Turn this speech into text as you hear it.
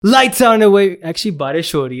Lights are on the way. Actually,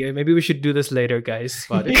 barish ho rahi hai. Maybe we should do this later, guys.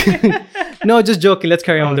 No, just joking. Let's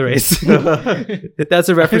carry on with the race. That's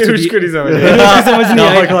a reference to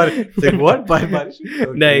Oh my god. It's like, what?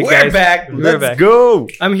 Nahin, We're guys. back. We're Let's back. go.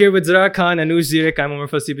 I'm here with Zara Khan, Anush Zirik. I'm Umar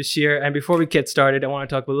Fassi Bashir. And before we get started, I want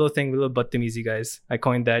to talk about a little thing, a little badtamizi, guys. I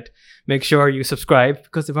coined that. Make sure you subscribe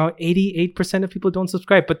because about 88% of people don't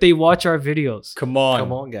subscribe, but they watch our videos. Come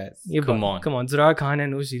on, guys. Yeah, Come but- on. Come on. Zara Khan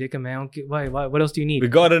and Anush Zirik. Why? What else do you need? We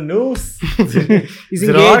got a news. He's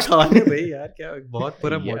engaged.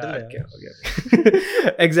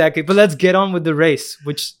 Exactly. But let's get on with the race,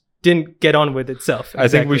 which didn't get on with itself. I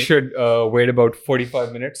think we Exactly. should wait about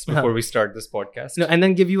 45 minutes before we start this podcast. No, and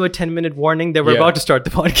then give you a 10-minute warning that we're Yeah. about to start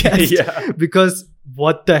the podcast. Yeah. Because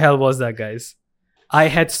what the hell was that, guys? I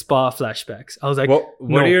had spa flashbacks. I was like, What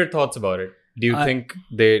no. are your thoughts about it? Do you think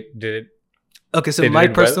they did it? Okay, so they my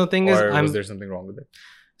did it well, personal thing is, or was there something wrong with it?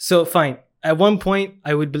 so fine. At one point,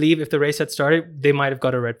 I would believe if the race had started, they might have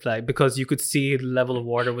got a red flag because you could see the level of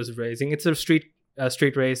water was rising. It's a street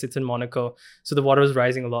race. It's in Monaco, so the water was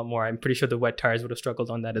rising a lot more. I'm pretty sure the wet tires would have struggled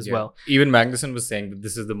on that as Yeah. well. Even Magnussen was saying that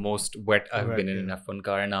this is the most wet I've Right, been in an yeah. F1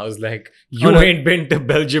 car, and I was like, "You no. ain't been to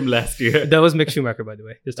Belgium last year." That was Mick Schumacher, by the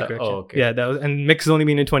way. Just a correction. oh, okay. Yeah, that was, and Mick's only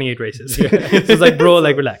been in 28 races. Yeah. So it's like, bro,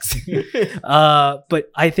 like relax. But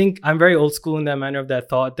I think I'm very old school in that manner of that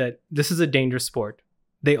thought that this is a dangerous sport.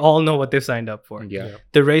 They all know what they've signed up for. Yeah.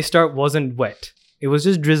 The race start wasn't wet. It was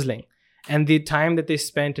just drizzling. And the time that they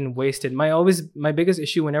spent and wasted, my biggest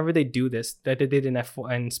issue whenever they do this, that they did in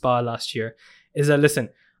F1 and Spa last year, is that listen,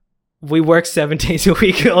 we work 7 days a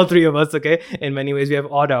week, all three of us, okay? In many ways, we have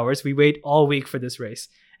odd hours. We wait all week for this race.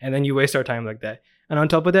 And then you waste our time like that. And on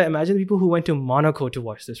top of that, imagine people who went to Monaco to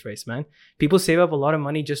watch this race, man. People save up a lot of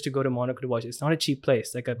money just to go to Monaco to watch it. It's not a cheap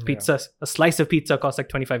place. Like a slice of pizza costs like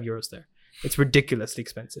 25 euros there. It's ridiculously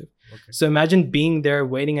expensive. Okay. So imagine being there,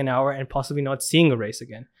 waiting an hour and possibly not seeing a race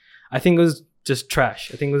again. I think it was just trash.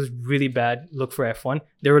 I think it was really bad look for F1.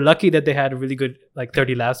 They were lucky that they had a really good like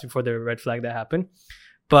 30 laps before the red flag that happened.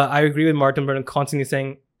 But I agree with Martin Burnham constantly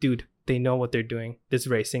saying, dude, they know what they're doing. This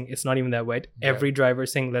racing, it's not even that wet. Yeah. Every driver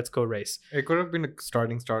is saying, let's go race. It could have been a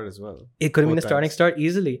starting start as well. It could have been a Both starting times. start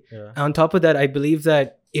easily. Yeah. And on top of that, I believe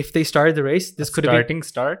that if they started the race, this could have Starting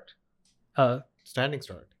start. been... Standing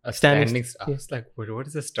start. A Standing standing. I was like, what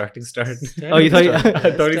is a starting start? Oh, you thought...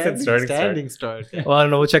 I thought he said starting start. Standing start. Well, I don't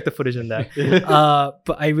know. We'll check the footage on that.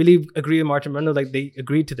 But I really agree with Martin Brundle. Like they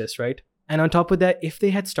agreed to this, right? And on top of that, if they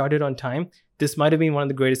had started on time, this might have been one of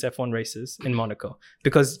the greatest F1 races in Monaco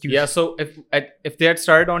because Yeah. So if they had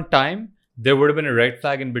started on time, there would have been a red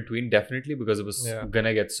flag in between, definitely, because it was Yeah.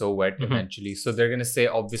 gonna get so wet Mhm. eventually. So they're gonna say,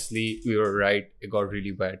 obviously, we were right. It got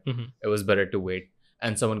really wet. Mhm. It was better to wait,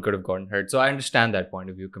 and someone could have gotten hurt. So I understand that point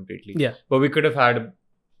of view completely. Yeah. But we could have had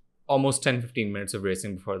almost 10-15 minutes of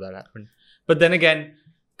racing before that happened. But then again,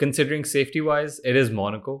 considering safety wise, it is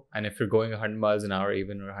Monaco, and if you're going 100 miles an hour,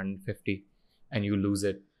 even or 150, and you lose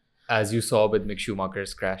it, as you saw with Mick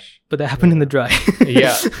Schumacher's crash. but that happened in the dry.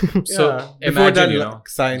 Yeah. So Yeah. Before imagine, that, you know,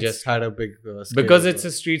 science just- had a big scale because as it's well.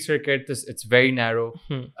 a street circuit, it's very narrow.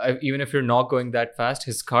 Hmm. Even if you're not going that fast,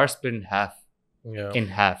 his car split in half. Yeah. In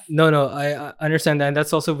half. No, I understand that. And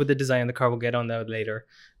that's also with the design of the car. We'll get on that later.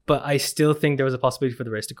 But I still think there was a possibility for the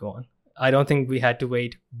race to go on. I don't think we had to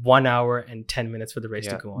wait 1 hour and 10 minutes for the race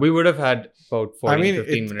Yeah. to go on. We would have had about 14,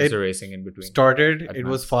 15 it- minutes it of racing in between. started, at it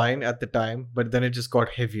was max. fine at the time, but then it just got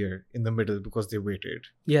heavier in the middle because they waited.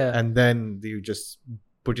 yeah. And then you just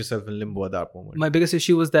put yourself in limbo at that moment. My biggest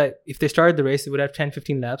issue was that if they started the race, they would have 10,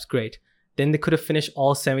 15 laps. Great. Then they could have finished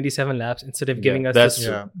all 77 laps instead of giving us that's this,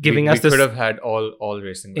 yeah. giving we us this could have had all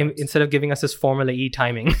racing. laps. instead of giving us this Formula E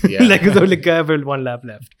timing. Yeah. like it's only covered 1 lap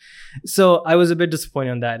left. So I was a bit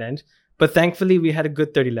disappointed on that end. But thankfully, we had a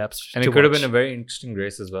good 30 laps. and to it could have watch. been a very interesting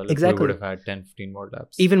race as well. Exactly. If we would have had 10, 15 more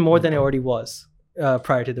laps. Even more than it already was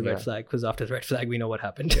prior to the red Yeah. flag, because after the red flag, we know what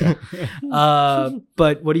happened. Yeah.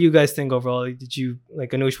 But what do you guys think overall? Did you,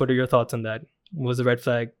 like, Anush, what are your thoughts on that? Was the red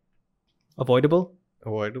flag avoidable?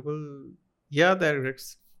 Avoidable. Yeah,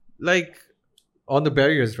 it's like on the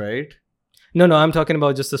barriers, right? No, I'm talking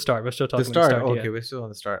about just the start. We're still talking The about start. the start. Okay, we're still on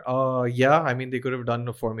the start. Yeah, I mean they could have done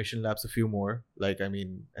the formation laps a few more. Like, I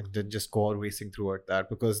mean, and then just go on racing throughout that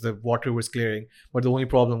because the water was clearing. But the only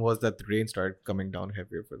problem was that the rain started coming down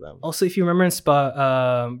heavier for them. Also, if you remember in Spa,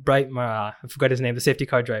 I forgot his name, the safety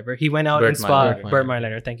car driver. He went out Bert in Spa. Myler. Bert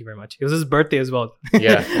Myler, thank you very much. It was his birthday as well.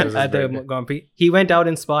 Yeah, it was his At the birthday. Grand Prix. He went out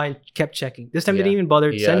in Spa and kept checking. This time they Yeah. didn't even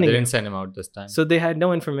bother Yeah, sending they him. didn't send him out this time. So they had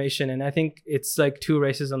no information. And I think it's like 2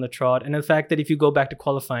 races on the trot. And the fact that if you go back to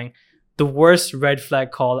qualifying, the worst red flag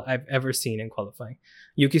call I've ever seen in qualifying.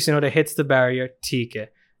 Yuki Tsunoda hits the barrier, theek hai.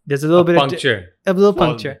 There's a little bit puncture. a little Fall.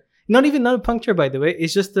 puncture. Not a puncture, by the way.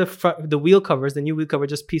 It's just the wheel covers, the new wheel cover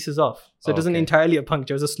just pieces off. So it doesn't Okay. entirely a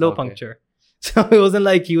puncture. It was a slow Okay. puncture. So it wasn't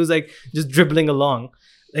like he was like just dribbling along.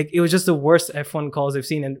 Like it was just the worst F1 calls I've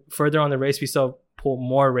seen. And further on the race, we saw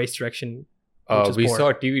more race direction. which is We poor.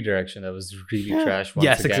 saw TV direction that was really trash. Once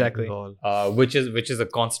Yes, again. exactly. Lol. Which is a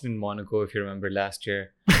constant in Monaco. If you remember last year,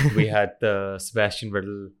 we had the Sebastian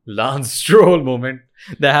Vettel Lance Stroll moment.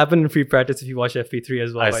 That happened in free practice if you watch FP3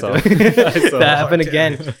 as well. I by saw. the way. I saw. That happened Oh,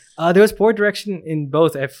 again. damn. There was poor direction in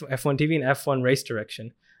both F1 TV and F1 race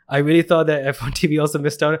direction. I really thought that F1 TV also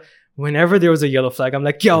missed out. Whenever there was a yellow flag, I'm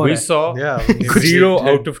like, yo, We saw Yeah. 0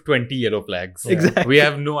 out of 20 yellow flags. Yeah. Exactly. We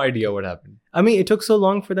have no idea what happened. I mean, it took so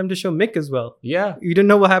long for them to show Mick as well. Yeah. You didn't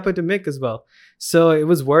know what happened to Mick as well. So it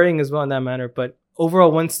was worrying as well in that manner. But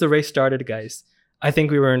overall, once the race started, guys, I think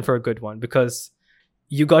we were in for a good one because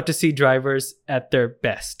you got to see drivers at their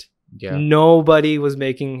best. Yeah. Nobody was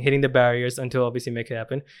hitting the barriers until obviously make it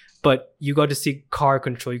happen. But you got to see car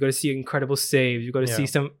control. You got to see incredible saves. You got to Yeah. see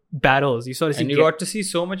some battles. You saw to see And you got to see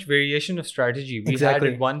so much variation of strategy. We Exactly.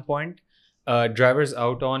 had at one point drivers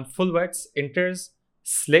out on full wets, inters,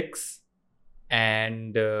 slicks,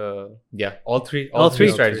 and all three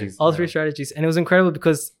strategies. all three strategies, and it was incredible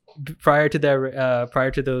because prior to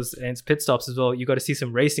those pit stops as well, you got to see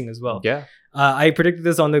some racing as well. Yeah. I predicted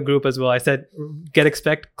this on the group as well. I said,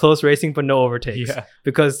 expect close racing, but no overtakes. Yeah.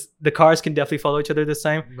 Because the cars can definitely follow each other this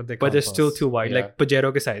time, But, they but can't they're still pass. too wide, Yeah. like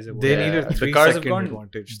Pajero ke size. it was. They Yeah. needed The 3 cars have second gone-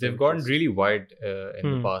 advantage. They've which gotten was- really wide in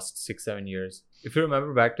Hmm. the past 6-7 years. If you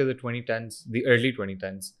remember back to the 2010s, the early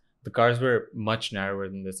 2010s, the cars were much narrower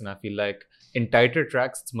than this. And I feel like in tighter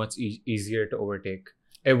tracks, it's much easier to overtake.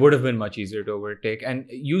 It would have been much easier to overtake. And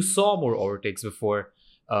you saw more overtakes before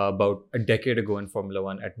about a decade ago in Formula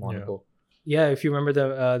One at Monaco. Yeah, if you remember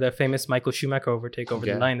the famous Michael Schumacher overtake over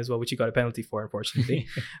Yeah. the line as well, which he got a penalty for, unfortunately.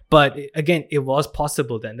 But again, it was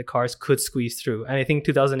possible then. The cars could squeeze through. And I think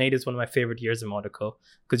 2008 is one of my favorite years in Monaco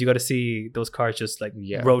because you got to see those cars just like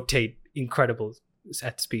Yeah. rotate incredible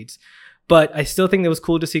at speeds. But I still think it was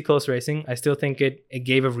cool to see close racing. I still think it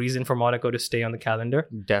gave a reason for Monaco to stay on the calendar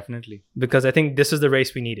Definitely. because I think this is the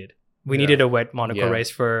race we needed. We Yeah. needed a wet Monaco Yeah. race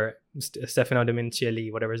for Stefano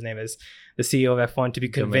Domenicali, whatever his name is, the CEO of F1, to be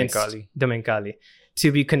convinced, Domenicali,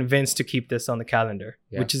 to be convinced to keep this on the calendar,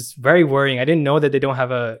 Yeah. which is very worrying. I didn't know that they don't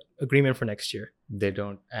have a agreement for next year. They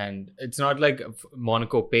don't. And it's not like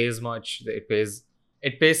Monaco pays much. It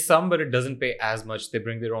pays some, but it doesn't pay as much. They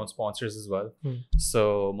bring their own sponsors as well.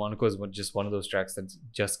 So Monaco is just one of those tracks that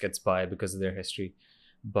just gets by because of their history.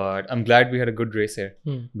 But I'm glad we had a good race here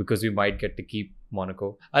because we might get to keep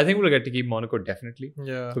Monaco. I think we'll get to keep Monaco definitely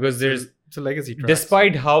Yeah. because there's, It's a legacy track.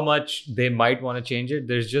 despite how much they might want to change it,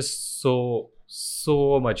 there's just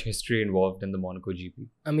so much history involved in the Monaco GP.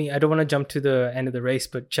 I mean, I don't want to jump to the end of the race,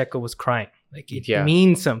 but Checo was crying. Like it Yeah.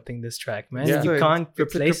 means something, this track, man. Yeah. You can't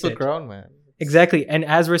replace it's a it. triple crown, man. Exactly. And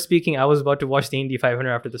as we're speaking, I was about to watch the Indy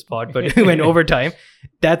 500 after this pod, but it went overtime.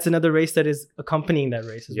 That's another race that is accompanying that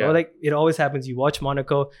race as Yeah. well. Like it always happens. You watch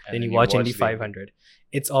Monaco, And then you you watch watch Indy the- 500.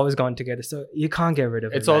 It's always gone together. So you can't get rid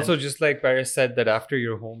of it. It's man. also just like Paris said that after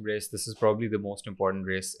your home race, this is probably the most important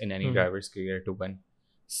race in any Mhm. driver's career to win.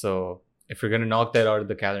 So if you're going to knock that out of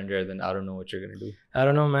the calendar, then I don't know what you're going to do. I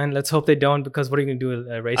don't know, man. Let's hope they don't, because what are you going to do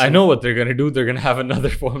with racing? I know what they're going to do. They're going to have another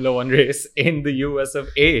Formula One race in the US of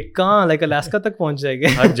A. Kahan, like Alaska tak pahunch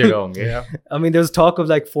jayenge. Har jagah honge. Yeah. I mean, there was talk of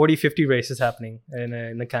like 40, 50 races happening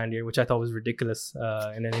in the calendar year, which I thought was ridiculous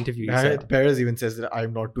in an interview. He said. Perez even says that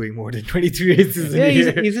I'm not doing more than 23 races Yeah, in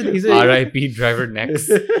a year. he's a RIP driver next.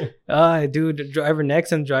 dude, driver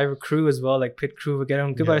next and driver crew as well, like pit crew. Get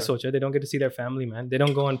on goodbye, Yeah. Socha. They don't get to see their family, man. They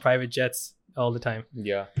don't go on private jets all the time.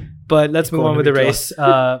 Yeah. But let's move on with the Economy race.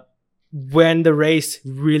 When the race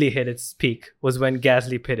really hit its peak was when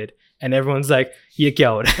Gasly pitted, and everyone's like, "Ye kya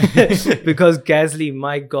ho raha hai?" Because Gasly,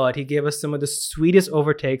 my God, he gave us some of the sweetest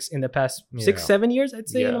overtakes in the past 6-7 years, I'd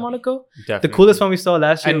say, in Yeah. Monaco. Definitely. The coolest one we saw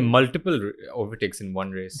last year. And multiple overtakes in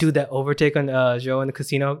one race. Dude, that overtake on Joe in the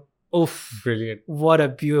casino. Oof. Brilliant. What a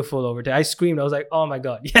beautiful overtake. I screamed. I was like, oh my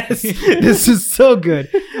God, yes, this is so good.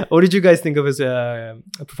 What did you guys think of his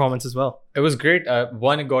performance as well? It was great.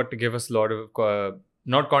 One, it got to give us a lot of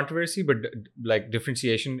not controversy, but like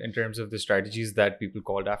differentiation in terms of the strategies that people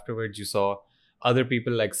called afterwards. You saw other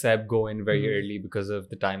people like Seb go in very early because of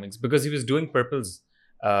the timings, because he was doing purples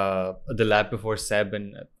the lap before Seb,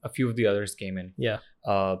 and a few of the others came in. Yeah.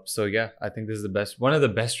 So yeah, I think this is one of the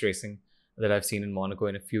best racing that I've seen in Monaco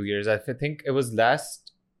in a few years. I think it was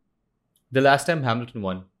the last time Hamilton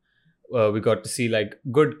won we got to see like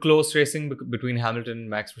good close racing between Hamilton and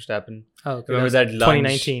Max Verstappen. Oh, okay. Remember that lunge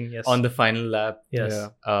 2019? Yes. on the final lap? Yes.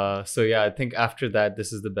 Yeah. So yeah, I think after that,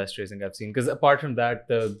 this is the best racing I've seen. Because apart from that,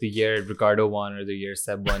 the year Ricardo won or the year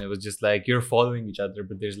Seb won, it was just like you're following each other,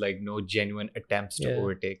 but there's like no genuine attempts to Yeah.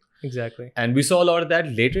 overtake. Exactly. And we saw a lot of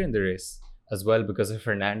that later in the race as well because of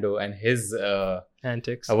Fernando and his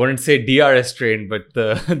Antics. I wouldn't say DRS train, but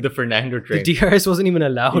the Fernando The train. DRS wasn't even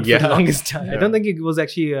allowed for Yeah. the longest time. I Yeah. don't think it was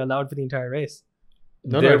actually allowed for the entire race.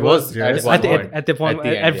 No, There it was. at Yes. one At the point. point, At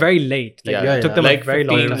the end, at yeah. very late. Like, Yeah, it took them like a very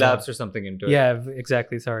long 15 time. laps or something into it. Yeah,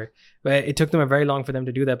 exactly. Sorry, but it took them a very long for them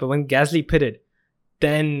to do that. But when Gasly pitted,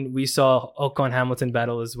 then we saw Ocon Hamilton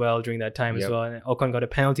battle as well during that time as Yep. well. And Ocon got a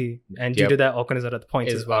penalty, and due Yep. to that, Ocon is out of the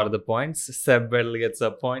points Is as well. out of the points. Seb barely gets a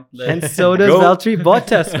point. And so does Go. Valtteri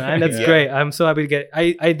Bottas, man. That's Yeah. great. I'm so happy to get.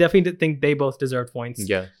 I definitely think they both deserved points.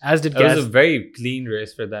 Yeah, As did it was a Gasly. very clean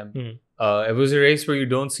race for them. Hmm. It was a race where you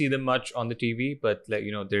don't see them much on the TV, but like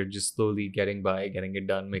they're just slowly getting by, getting it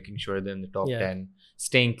done, making sure they're in the top Yeah. 10,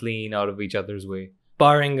 staying clean out of each other's way.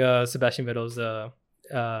 Barring Sebastian Vettel's.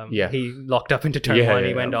 Yeah. He locked up into turn Yeah, one. He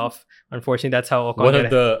yeah, went yeah. off. Unfortunately, that's how Ocon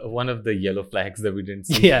One got of the yellow flags that we didn't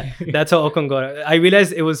see. Yeah, that's how Ocon got. I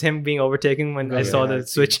realized it was him being overtaken when I Yeah, saw the I've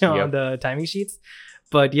switch seen- on Yep. the timing sheets.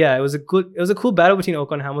 But yeah, it was a cool battle between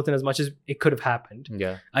Ocon and Hamilton as much as it could have happened.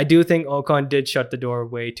 Yeah. I do think Ocon did shut the door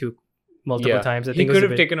way too multiple times. I he think it could was a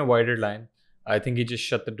have bit, taken a wider line. I think he just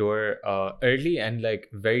shut the door early and like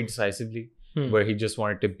very decisively, where he just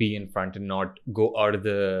wanted to be in front and not go out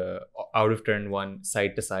of turn one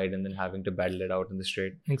side to side and then having to battle it out in the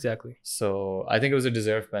straight. exactly. So I think it was a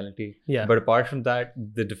deserved penalty. Yeah. But apart from that,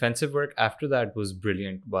 the defensive work after that was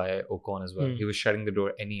brilliant by Ocon as well. Hmm. He was shutting the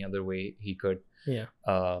door any other way he could. Yeah.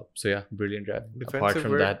 So yeah, brilliant drive. Defensive Apart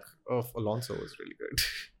from work that, of Alonso was really good.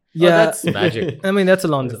 Yeah, that's magic. I mean, that's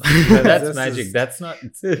Alonso. that's This magic. is- That's not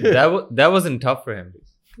that wasn't tough for him.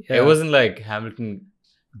 Yeah. It wasn't like Hamilton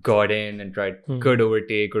got in and Hmm. could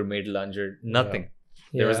overtake or made a lunge. Nothing.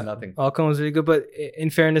 There was Yeah. nothing. Ocon was really good, but in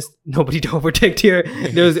fairness, nobody to overtake here.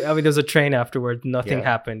 There was a train afterwards. Nothing Yeah.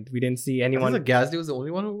 happened. We didn't see Anyone? anyone. Gasly was the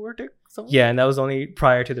only one who overtook someone. Yeah, and that was only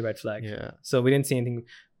prior to the red flag. Yeah. So we didn't see anything.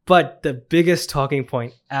 But the biggest talking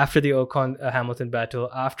point after the Ocon Hamilton battle,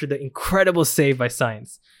 after the incredible save by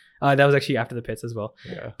Sainz, that was actually after the pits as well,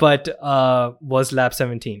 Yeah. but was lap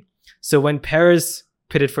 17. So when Perez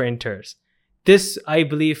pitted for Inters, this, I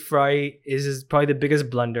believe, Ferrari is probably the biggest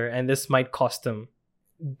blunder, and this might cost them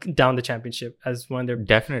down the championship as one of their,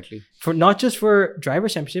 Definitely. for not just for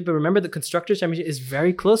driver's championship, but remember the constructors championship is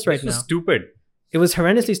very close right This was now. stupid. It was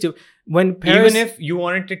horrendously stupid. When Perez, Even if you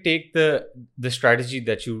wanted to take the strategy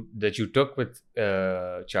that you took with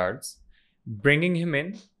Charles, bringing him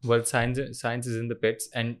in while Sainz is in the pits,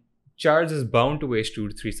 and Charles is bound to waste 2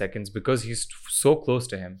 to 3 seconds because he's so close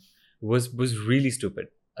to him, was really stupid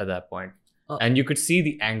at that point. And you could see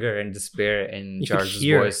the anger and despair in You could Charles's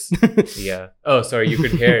hear voice. Yeah. Oh, sorry. You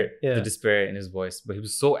could hear Yeah. the despair in his voice, but he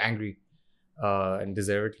was so angry, and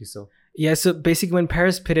deservedly so. Yeah, so basically when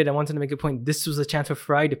Perez pitted, I wanted to make a point. This was a chance for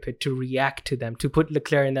Ferrari to pit, to react to them, to put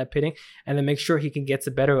Leclerc in that pitting, and then make sure he can get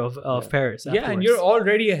the better of Perez. Yeah, and afterwards. you're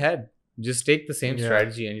already ahead. Just take the same Yeah.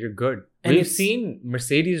 strategy and you're good. And We've it's- seen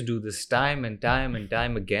Mercedes do this time and time and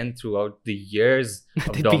time again throughout the years of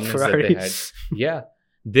They beat dominance that Ferrari. they had. Yeah.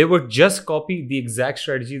 They would just copy the exact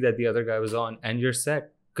strategy that the other guy was on, and you're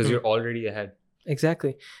set because Hmm. you're already ahead.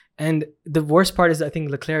 Exactly. And the worst part is I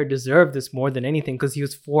think Leclerc deserved this more than anything because he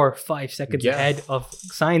was 4 or 5 seconds Yeah. ahead of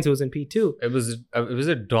Sainz, who was in P2. It was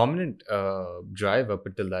a dominant drive up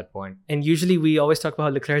until that point. And usually we always talk about how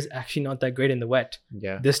Leclerc is actually not that great in the wet.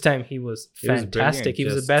 Yeah. This time he was He was fantastic. brilliant, He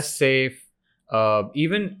was the just best. safe.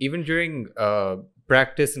 Even during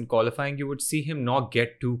practice and qualifying, you would see him not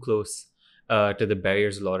get too close to the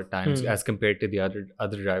barriers a lot of times Hmm. as compared to the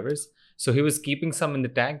other drivers. So he was keeping some in the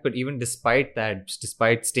tank, but even despite that,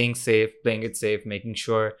 despite staying safe, playing it safe, making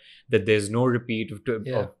sure that there's no repeat of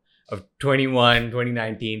 21,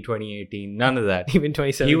 2019, 2018, none of that. Even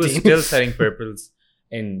 2017. He was still setting purples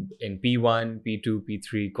in P1, P2,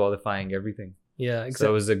 P3, qualifying, everything. Yeah, So it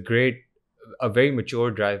exactly. was a very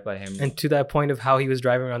mature drive by him. And to that point of how he was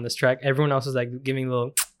driving around this track, everyone else was like giving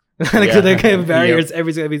little like Yeah. the kind of barriers.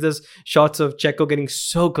 Every single these shots of Checo getting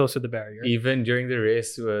so close to the barrier. Even during the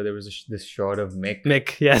race, there was this shot of Mick.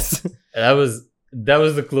 Mick, yes. That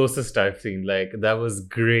was the closest I've seen. Like that was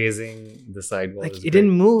grazing the sidewall. Like it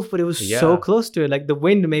didn't move, but it was so Yeah. close to it. Like the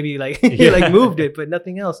wind maybe like Yeah. like moved it, but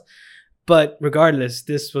nothing else. But regardless,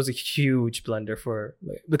 this was a huge blunder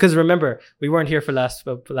because remember we weren't here for last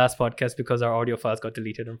podcast because our audio files got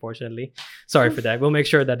deleted. Unfortunately, sorry for that. We'll make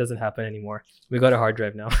sure that doesn't happen anymore. We got a hard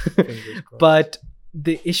drive now. Fingers crossed. But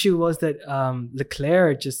the issue was that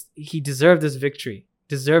Leclerc he deserved this victory,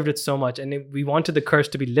 deserved it so much, and we wanted the curse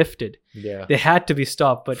to be lifted. Yeah. They had to be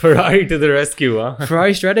stopped, but Ferrari to the rescue, huh?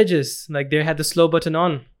 Ferrari strategists, like they had the slow button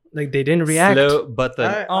on, like they didn't react. Slow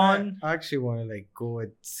button on. I actually want to like go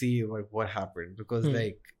and see what happened, because Hmm.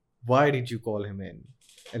 like, why did you call him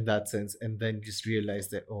in that sense, and then just realize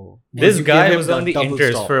that This you guy gave him was on the double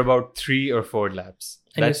inters stop. for about 3 or 4 laps.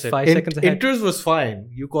 And That's he was it. 5 seconds ahead. Inters was fine.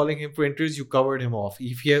 You calling him for inters, you covered him off.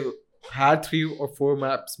 If he had 3 or 4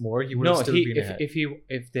 maps more, he would have No, still been ahead.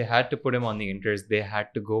 if they had to put him on the inters, they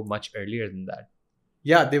had to go much earlier than that.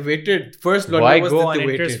 Yeah, they waited. First blunder Why was go that on they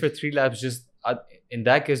inters waited. for 3 laps? Just in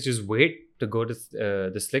that case, just wait to go to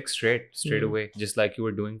the slick straight Mhm. away, just like you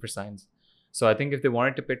were doing for Sainz. So I think if they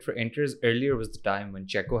wanted to pit for inters, earlier was the time when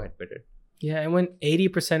Checo had pitted. Yeah, and when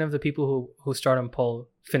 80% of the people who start on pole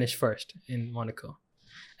finish first in Monaco.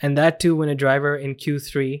 And that too when a driver in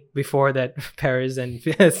Q3 before that Perez and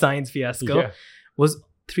Sainz fiasco was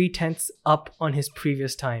 0.3 up on his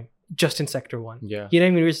previous time just in sector 1. Yeah. He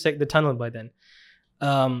didn't even reach the tunnel by then.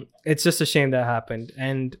 It's just a shame that happened,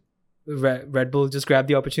 and Red Bull just grabbed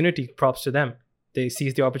the opportunity. Props to them. They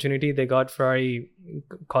seized the opportunity. They got Ferrari,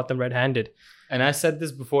 caught them red-handed. And I said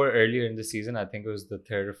this before earlier in the season. I think it was the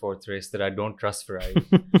 3rd or 4th race that I don't trust Ferrari.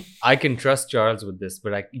 I can trust Charles with this,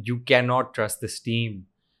 but you cannot trust this team.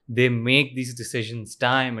 They make these decisions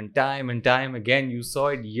time and time and time again. You saw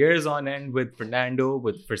it years on end with Fernando,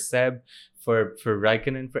 for Seb, for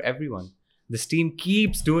Raikkonen, for everyone. This team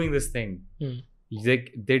keeps doing this thing.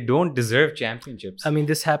 They don't deserve championships. I mean,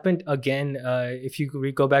 this happened again. If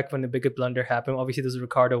you go back when the biggest blunder happened, obviously there's a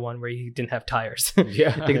Ricardo one where he didn't have tires.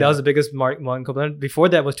 Yeah. I think that was the biggest Monaco blunder. Before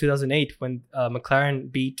that was 2008 when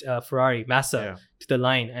McLaren beat Ferrari, Massa, to the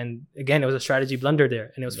line. And again, it was a strategy blunder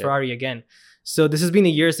there, and it was Ferrari again. So this has been a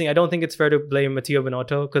year's thing. I don't think it's fair to blame Matteo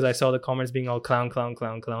Binotto, because I saw the comments being all clown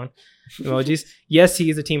emojis. Yes,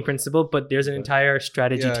 he is a team principal, but there's an entire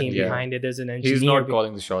strategy team behind it. There's an engineer. He's not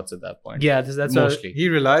calling the shots at that point. Yeah, that's mostly. He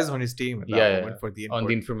relies on his team at that moment for the input. On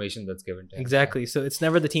the information that's given to him. Exactly. So it's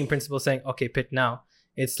never the team principal saying, okay, pit now.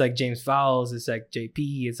 It's like James Vowles, it's like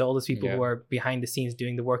JP, it's all those people who are behind the scenes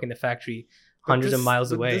doing the work in the factory hundreds of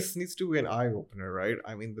miles away. This needs to be an eye-opener, right?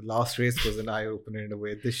 I mean, the last race was an eye-opener in a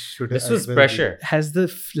way. This was pressure. Has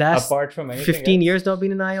the last apart from 15 years not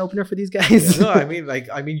been an eye-opener for these guys? No, I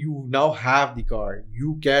mean, you now have the car.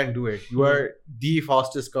 You can do it. You are the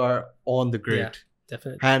fastest car on the grid. Yeah,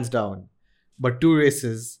 definitely. Hands down. But 2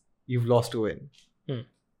 races, you've lost to win.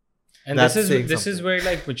 And this is where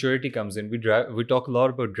like maturity comes in. We talk a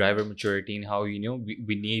lot about driver maturity and how,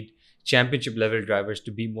 we need championship level drivers to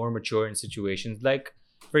be more mature in situations. Like,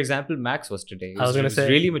 for example, Max was today. I was going to say,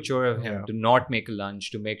 really mature of him to not make a lunge,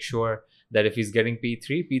 to make sure that if he's getting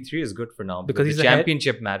P3 is good for now. Because the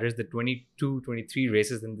championship matters. The 22, 23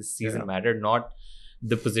 races in this season matter, not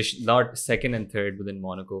the position, not second and third within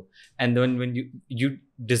Monaco. And then when you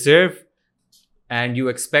deserve and you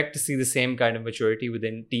expect to see the same kind of maturity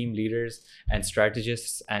within team leaders and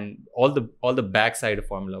strategists and all the backside of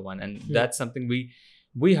Formula One. And that's something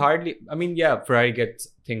we hardly, Ferrari gets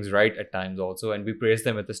things right at times also. And we praised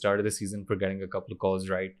them at the start of the season for getting a couple of calls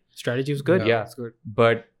right. Strategy was good. Yeah, it's good.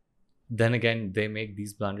 But then again, they make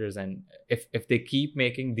these blunders. And if they keep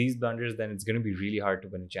making these blunders, then it's going to be really hard to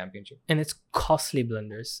win a championship. And it's costly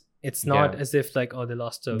blunders. It's not as if like, they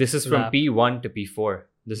lost a This is lap. from P1 to P4.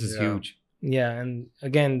 This is huge. Yeah, and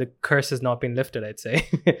again, the curse has not been lifted, I'd say.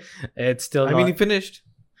 It's still I mean, he finished.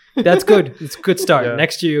 That's good. It's a good start. Yeah.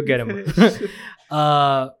 Next year, you'll get him.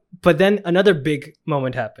 But then another big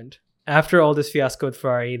moment happened. After all this fiasco with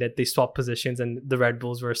Ferrari, that they swapped positions and the Red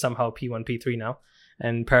Bulls were somehow P1, P3 now,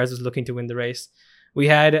 and Perez was looking to win the race. We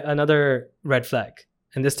had another red flag.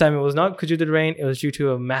 And this time it was not due to the rain. It was due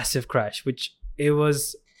to a massive crash, which it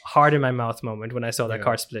was hard in my mouth moment when I saw that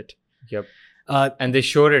car split. Yep. And they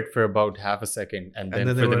showed it for about half a second, and then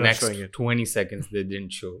they for were the not next showing it. 20 seconds they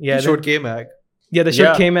didn't show. Yeah, He showed K-Mag. Yeah, they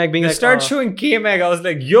showed K-Mag being they like, started showing K-Mag. I was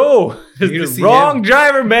like, yo, You need to this is see the wrong him.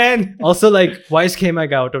 driver, man. Also, like, why is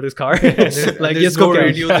K-Mag out of this car? There's yes, no go carry.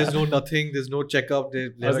 radio, there's no nothing, there's no checkup.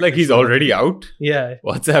 I was like, he's already out? Yeah.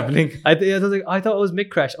 What's happening? I thought it was Mick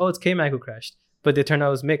crashed. Oh, it's K-Mag who crashed. But it turned out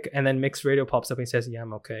it was Mick. And then Mick's radio pops up and he says, yeah,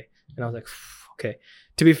 I'm okay. And I was like, okay.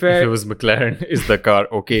 To be If fair, it was McLaren, is the car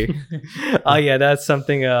okay? yeah, that's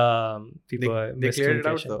something people they cleared it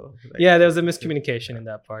out miscommunication. though. Yeah, there was a miscommunication in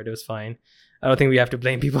that part. It was fine. I don't think we have to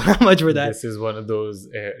blame people that much for that. This is one of those.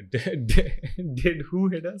 Did who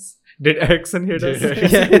hit us? Did Ericsson hit us?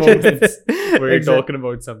 Yeah. Moments where you're Exactly. talking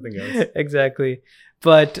about something else. Exactly.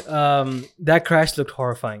 But that crash looked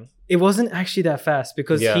horrifying. It wasn't actually that fast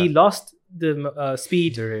because he lost the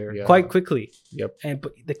speed The rear. Yeah. quite quickly. Yep.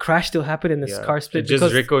 But the crash still happened in this Yeah. car split It just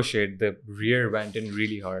because ricocheted. The rear went in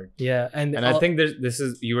really hard. yeah, and And I think this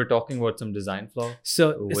is, you were talking about some design flaw. so.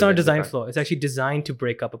 It's within not a the design car. flaw. It's actually designed to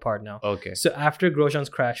break up apart now. Okay. So after Grosjean's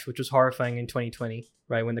crash, which was horrifying in 2020,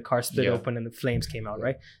 right, when the car split Yeah. open and the flames came out, Yeah.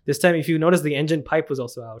 right? This time, if you notice, the engine pipe was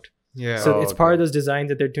also out. Yeah. So Oh, it's part of okay. those designs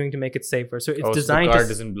that they're doing to make it safer. So it's So designed the car to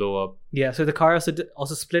doesn't blow up. yeah. So the car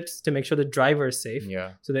also splits to make sure the driver is safe,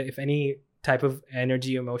 Yeah. so that if any type of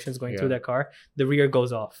energy or motion is going through Yeah. that car, the rear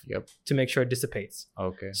goes off Yep. to make sure it dissipates.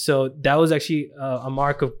 Okay. So that was actually a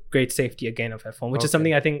mark of great safety again of F1, which is Okay.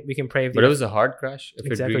 something I think we can praise. But it was a hard crash. If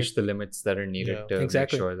Exactly. it reached the limits that are needed Yeah. to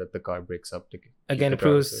Exactly. make sure that the car breaks up. To keep Again, the it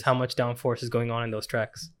proves drivers how much downforce is going on in those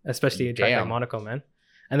tracks, especially a track like Damn. Monaco, man.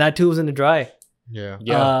 And that too was in the dry. Yeah.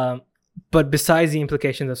 Yeah. But besides the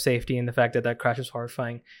implications of safety and the fact that crash was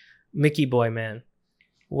horrifying, Mickey boy, man,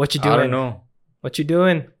 what you doing? I don't know. What you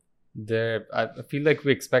doing? I feel like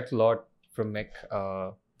we expect a lot from Mick.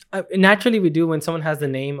 Naturally, we do when someone has the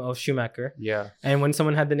name of Schumacher Yeah. and when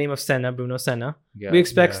someone had the name of Senna, Bruno Senna. Yeah. We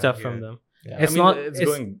expect Yeah, stuff yeah. from them. Yeah. It's I mean, not- It's it's-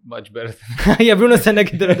 going much better than. Yeah, Bruno Senna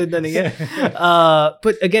can do it then again.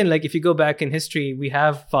 But again, like if you go back in history, we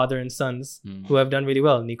have father and sons Hmm. who have done really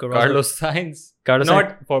well. Nico Rosberg, Carlos Sainz. Carlos Not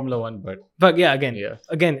Sainz. Formula One, but But yeah, again, yeah.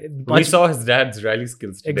 again, We saw his dad's rally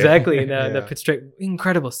skills today. exactly in the Yeah. pit straight.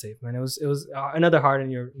 Incredible save, man. It was another heart in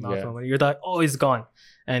your mouth Yeah. moment. You thought, oh, he's gone,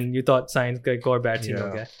 and you thought Sainz got gore bad team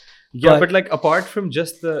Yeah. guy. Yeah, But- but like apart from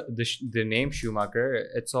just the name Schumacher,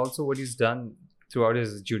 it's also what he's done throughout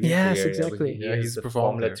his junior Yes, career. exactly. Yeah, He's he's the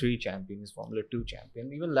performed Formula there. 3 champion, he's Formula 2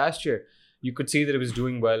 champion. Even last year, you could see that he was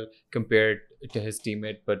doing well compared to his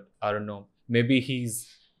teammate, but I don't know. Maybe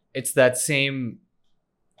it's that same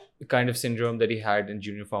kind of syndrome that he had in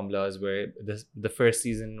junior formulas where the first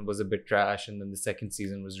season was a bit trash and then the second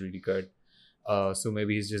season was really good. So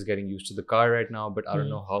maybe he's just getting used to the car right now, but I don't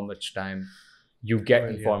know how much time you get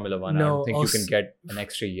in Yeah. Formula One. I No, don't think you also- can get an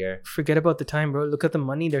extra year. Forget about the time, bro. Look at the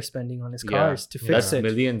money they're spending on his Yeah. cars to fix That's it.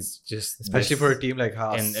 millions, just Especially this- for a team like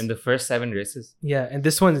Haas. in the first 7 races. Yeah, and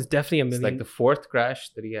this one is definitely a It's million. like the 4th crash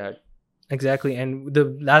that he had. Exactly, and the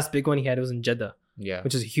last big one he had was in Jeddah, Yeah.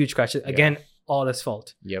 which is a huge crash. Again, all his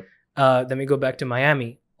fault. Yep. Then we go back to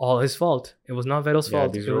Miami. All his fault. It was not Vettel's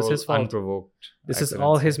fault. These It are was all his fault. unprovoked. This is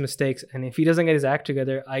all accidents. his mistakes. And if he doesn't get his act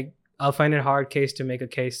together, I'll find it hard to make a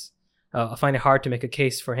case. I'll find it hard to make a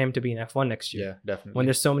case for him to be in F1 next year. Yeah, definitely. When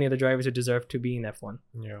there's so many other drivers who deserve to be in F1.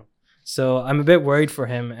 yeah. So I'm a bit worried for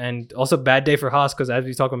him, and also bad day for Haas because as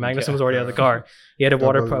we talk about, Magnussen Yeah. was already out of the car. He had a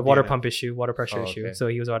water Yeah. pump issue, water pressure Oh, issue. okay. So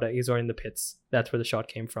he's already in the pits. That's where the shot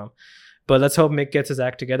came from. But let's hope Mick gets his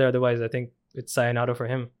act together. Otherwise, I think it's sayonara for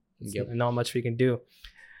him. Yep. Not much we can do.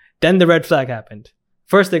 Then the red flag happened.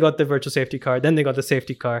 First they got the virtual safety car, then they got the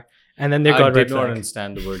safety car, and then they I got did red not flag.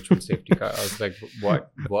 understand the virtual safety car. I was like,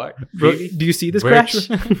 what? Bro, Really? do you see this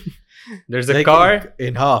Virtual- crash? There's a Like, car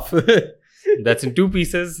in half. that's in 2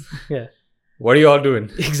 pieces. Yeah. What are you all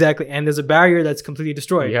doing? Exactly. And there's a barrier that's completely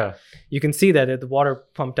destroyed. Yeah. You can see that the water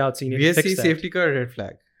pumped out, so you need to fix VSC that. safety car, red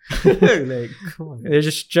flag. Like, come on. They're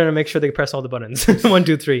just trying to make sure they press all the buttons. 1,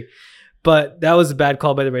 2, 3. But that was a bad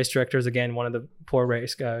call by the race directors. Again, one of the poor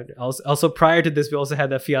race guys. Also, prior to this, we also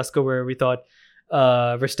had that fiasco where we thought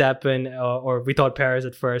Verstappen or we thought Perez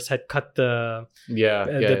at first had cut the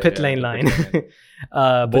pit lane line.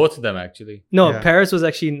 But Both of them actually. no, Yeah. Perez was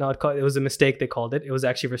actually not called. It was a mistake. They called it. It was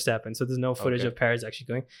actually Verstappen. So there's no footage Okay. of Perez actually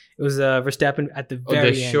going. It was Verstappen at the Oh,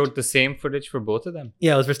 very they end. showed the same footage for both of them.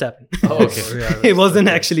 Yeah, it was Verstappen. Oh, okay. Oh, yeah, It wasn't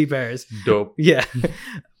okay. actually Perez. Dope. Yeah.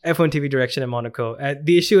 F1 TV direction in Monaco.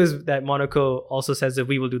 The issue is that Monaco also says that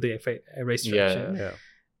we will do the race direction. Yeah. Yeah.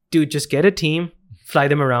 Dude, just get a team, fly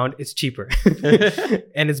them around. It's cheaper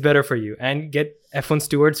and it's better for you. And get F1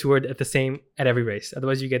 stewards who are at every race.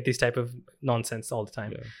 Otherwise, you get this type of nonsense all the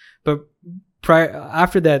time. Yeah. But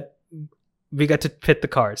after that, we got to pit the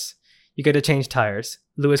cars. You got to change tires.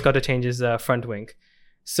 Lewis got to change his front wing.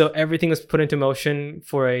 So everything was put into motion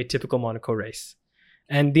for a typical Monaco race.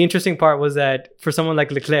 And the interesting part was that for someone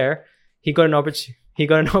like Leclerc, he got an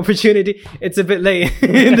opportunity. It's a bit late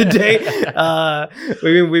in the day.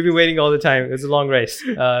 We've been waiting all the time. It's a long race.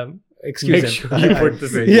 Excuse Make him. sure you put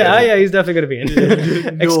this in. Yeah, he's definitely going to be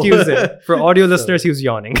in. No. Excuse him. For audio listeners, he was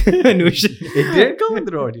yawning. It didn't come with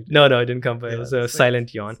the audio. No, it didn't come. It Yeah, was a it's like-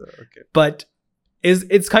 silent yawn. So, okay. But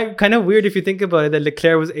it's kind of weird if you think about it that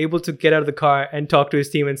Leclerc was able to get out of the car and talk to his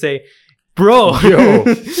team and say, "Bro, Yo,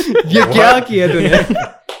 ye kya kiya tune?"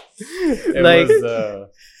 It Like- was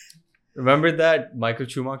Remember that Michael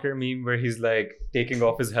Schumacher meme where he's like taking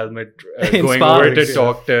off his helmet, In going Spa. over to Yeah.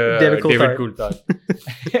 talk to David David Coulthard.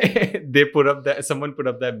 Coulthard. Someone put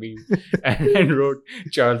up that meme and wrote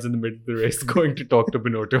Charles in the middle of the race going to talk to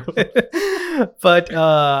Binotto. But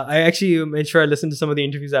I actually made sure I listened to some of the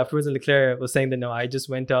interviews afterwards, and Leclerc was saying that no, I just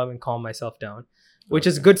went up and calmed myself down, which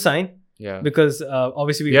is a good sign Yeah. because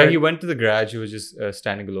obviously we Yeah, heard- he went to the garage. He was just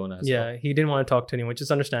standing alone. As well. he didn't want to talk to anyone, which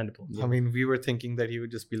is understandable. I mean, we were thinking that he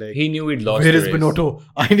would just be like, He knew he'd lost where the is race. Binotto?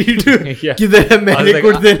 I need to Yeah. किधर है मैंने I was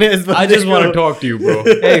कुछ like, देने इस I बंदे just want to को। talk to you, bro.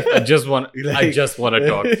 Hey. I just want to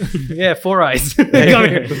talk. Yeah, 4 eyes. Come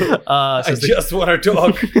here. I just want to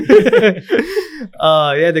talk.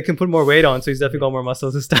 Yeah, they can put more weight on, so he's definitely got more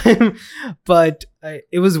muscles this time. But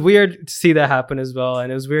it was weird to see that happen as well,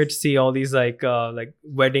 and it was weird to see all these like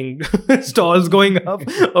wedding stalls going up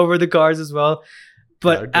over the cars as well.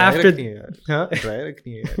 But यार, dry after, रखनी है यार, huh? dry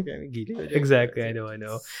रखनी है यार, क्या है, गीली हो जाएगी। Exactly, I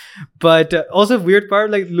know. But also weird part,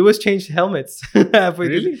 like Lewis changed helmets halfway through.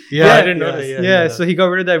 Really? Yeah, I didn't know that. Yeah, so he got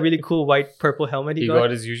rid of that really cool white purple helmet He he got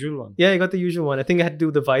his usual one. Yeah, he got the usual one. I think it had to do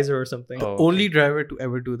with the visor or something. Oh. Only driver to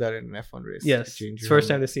ever do that in an F1 race. Yes, Change it's your first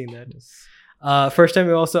time helmet. they've seen that. First time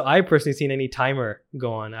I personally seen any timer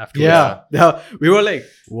go on afterwards. Yeah, we were like,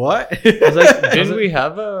 what? I was like, Didn't we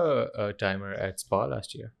have a timer at Spa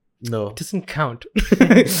last year? No, it doesn't count. we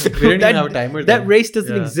didn't even have a timer. That then. race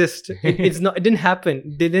doesn't Yeah. exist. It's not. It didn't happen.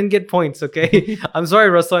 They didn't get points. Okay. I'm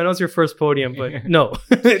sorry, Russell. I know it's your first podium, but no,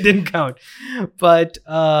 it didn't count. But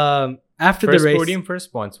after First the race, podium,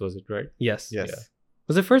 first points, was it, right? yes, Yes. Yeah.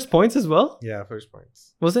 was it first points as well? Yeah, first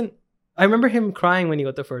points. Wasn't I remember him crying when he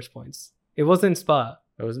got the first points? It wasn't Spa.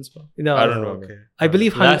 That was in Spa. No, I don't know. Okay. I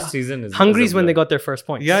believe Last season is Hungary's is a when they blur. got their first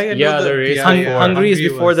points. Yeah, yeah, Yeah, no, the race Hung- before. Hungary is Hungary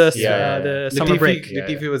before the was- the summer Latifi, break. Yeah,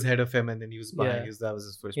 Latifi yeah. was head of him, and then he was behind. Yeah. That was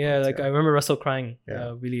his first. Yeah, points, like I remember Russell crying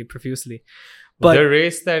Yeah. really profusely. But But the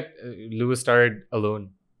race that Lewis started alone.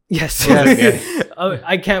 yes, Yes.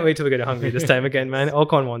 I can't wait till we get to Hungary this time again, man.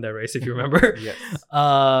 Ocon won that race if you remember. Yes.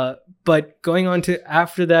 But going on to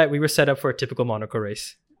after that, we were set up for a typical Monaco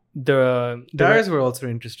race. The Tires were also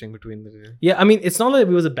interesting between the. yeah, I mean, it's not like it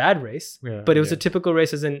was a bad race, Yeah, but it was yeah. a typical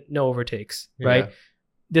race as in no overtakes, Yeah. right?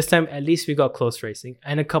 This time, at least we got close racing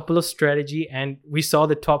and a couple of strategy, and we saw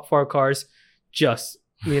the top 4 cars just,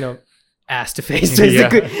 ass to face, Yeah.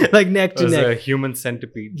 basically, like neck It to was neck. a human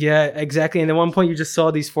centipede. Yeah, exactly. And at one point, you just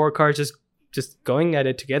saw these 4 cars just going at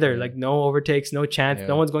it together, like no overtakes, no chance. Yeah.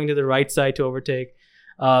 No one's going to the right side to overtake.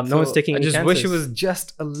 No So, one's taking. I any just wish it chances. was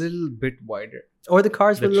just a little bit wider. or the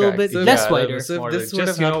cars were a The little track. bit So, less Yeah, a little wider. bit So if smaller. this would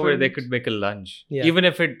Just have where they happened- could make a lunge, Yeah. even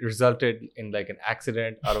if it resulted in like an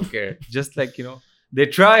accident. I don't care. Just like they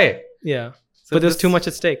try. Yeah, So but there's this- too much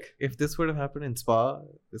at stake. If this would have happened in Spa,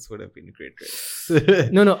 this would have been a great race.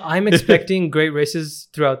 No, I'm expecting great races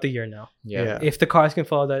throughout the year now. Yeah. If the cars can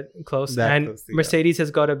follow that close, That and close, yeah. Mercedes has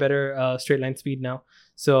got a better straight line speed now.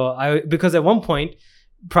 So because at one point,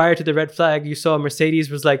 prior to the red flag, you saw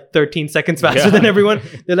Mercedes was like 13 seconds faster Yeah. than everyone.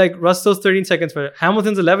 They're like, Russell's 13 seconds faster.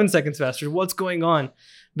 Hamilton's 11 seconds faster. What's going on?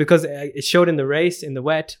 Because it showed in the race, in the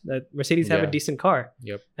wet, that Mercedes have a Yeah. decent car.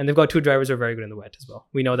 Yep. And they've got 2 drivers who are very good in the wet as well.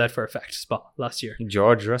 We know that for a fact. Spa last year.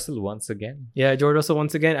 George Russell once again. Yeah, George Russell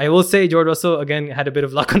once again. I will say George Russell again had a bit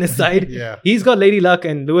of luck on his side. yeah, He's got Lady Luck,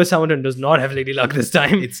 and Lewis Hamilton does not have Lady Luck this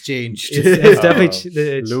time. it's changed. It's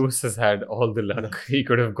definitely. Lewis has had all the luck he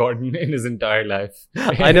could have gotten in his entire life.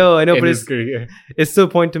 I know, in but his it's career. still a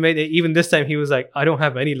point to make. Even this time, he was like, "I don't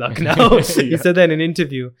have any luck now." He Yeah. said that in an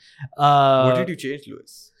interview. What did you change,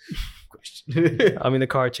 Lewis? I mean, the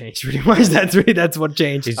car changed pretty much. That's what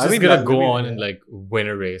changed. He's I just mean, gonna that- go I mean, on yeah. and like win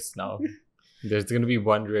a race now. There's gonna be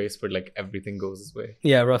one race where like everything goes his way.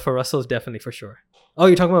 Yeah, for Russell's definitely for sure. Oh,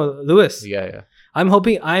 you're talking about Lewis? Yeah. I'm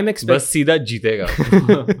Bas expecting सीधा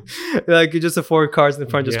जीतेगा. like just the 4 cars in the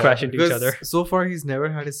front just Yeah, crash into each Because other. so far he's never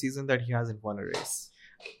had a season that he hasn't won a race.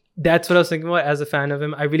 That's what I was thinking about. As a fan of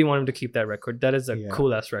him, I really want him to keep that record. That is a Yeah.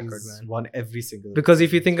 cool ass record, He's man. won every single. Because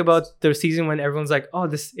if you think about the season when everyone's like, "Oh,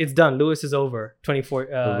 it's done. Lewis is over." 24.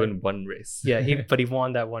 He'll win one race. Yeah, but he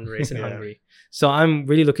won that one race in Yeah. Hungary. So I'm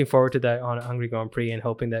really looking forward to that on Hungary Grand Prix and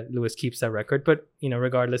hoping that Lewis keeps that record. But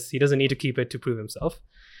regardless, he doesn't need to keep it to prove himself.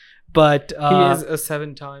 But He is a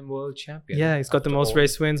 7-time world champion. yeah, he's got the after most all.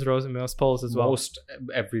 race wins, most poles as well. Most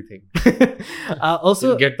everything. Also,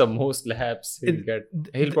 He'll get the most laps.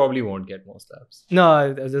 He'll probably won't get most laps.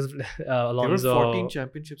 no, there's there were 14 Alonso.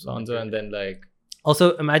 championships. on Alonso the and then like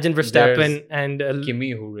Also, imagine Verstappen and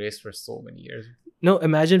Kimi, who raced for so many years.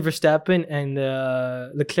 imagine Verstappen and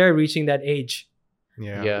Leclerc reaching that age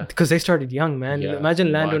Yeah. Because they started young, man. Yeah,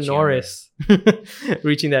 Imagine Lando much Norris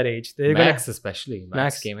reaching that age. They're Max especially. Max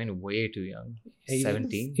Max- came in way too young. gonna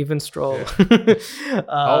 17. even Stroll.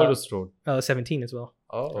 How old was Stroll? 17 as well.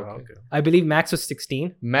 Oh, okay. I believe Max was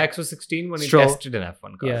 16. Max was 16 when he Stroll. tested an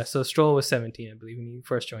F1 car. Yeah, so Stroll was 17, I believe, when he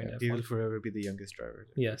first joined He will F1. forever be the youngest driver.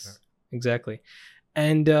 Yes, exactly.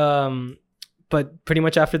 And but pretty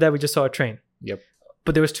much after that, we just saw a train. Yep.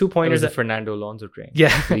 But there was 2 It pointers. was the Fernando Alonso train. Yeah.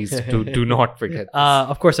 Please do not forget this.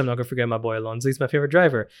 Of course, I'm not gonna forget my boy Alonso. He's my favorite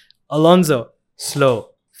driver. Alonso, slow,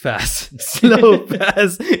 fast, slow,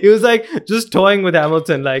 fast. He was like just toying with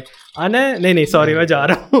Hamilton, like, "Nahi, sorry, main ja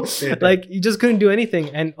raha hu." Like he just couldn't do anything.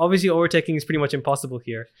 And obviously, overtaking is pretty much impossible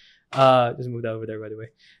here. Just move that over there, by the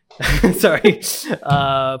way. Sorry,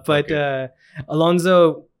 but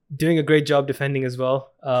Alonso doing a great job defending as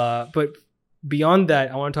well. But beyond that,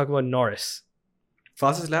 I want to talk about Norris.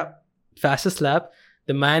 Fastest lap.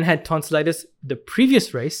 The man had tonsillitis the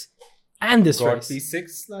previous race and this Got race.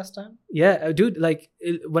 P6 last time? Yeah, dude, like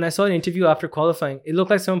when I saw an interview after qualifying, it looked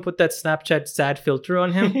like someone put that Snapchat sad filter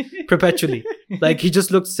on him perpetually. Like he just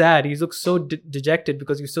looked sad. He looked so dejected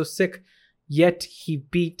because he was so sick. Yet he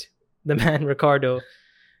beat the man Ricardo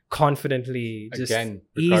confidently, just Again,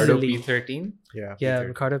 Ricardo easily. P13. Yeah. Yeah,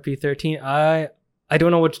 Ricardo P13. I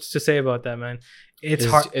don't know what to say about that, man. It's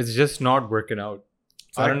hard. It's just not working out.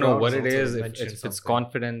 I don't know what it is. If mentioned it's something.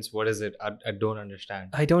 confidence, what is it? I don't understand.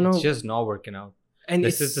 I don't know. It's just not working out. And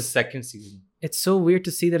This it's, is the second season. it's so weird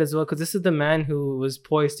to see that as well, because this is the man who was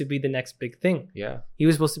poised to be the next big thing. Yeah. He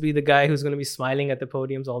was supposed to be the guy who's going to be smiling at the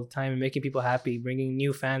podiums all the time and making people happy, bringing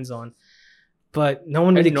new fans on. But no one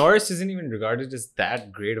And really. Norris isn't even regarded as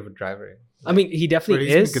that great of a driver. I mean, he But definitely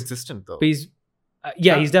he's been is. consistent though. But he's.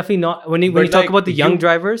 He's definitely not. When you But talk like, about the young you-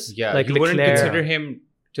 drivers, Yeah, like you wouldn't Leclerc, consider him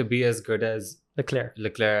to be as good as Leclerc,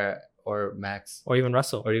 Leclerc or Max or even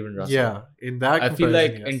Russell. or even Russell. Yeah, in that I feel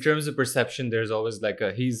like comparison, in yes. terms of perception, there's always like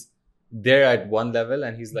he's there at one level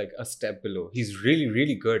and he's like a step below. He's really,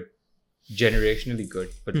 really good, generationally good,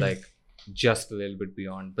 but Hmm. like just a little bit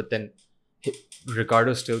beyond. But then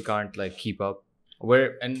Ricardo still can't like keep up.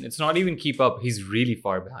 And it's not even keep up. He's really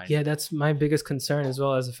far behind. Yeah, that's my biggest concern as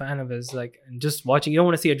well as a fan of his. Like, and just watching, you don't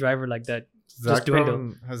want to see a driver like that. Zach dwindle.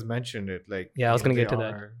 Brown has mentioned it. Like, Yeah, I was you know, gonna get to they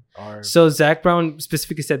that. Are So Zach Brown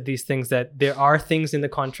specifically said these things, that there are things in the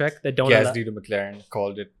contract that don't allow. Gasly to McLaren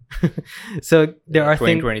called it. So there are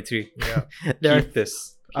things. 2023. yeah. There are Keep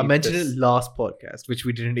this. I Keep mentioned this. it last podcast, which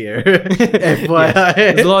we didn't air. Yeah. FYI.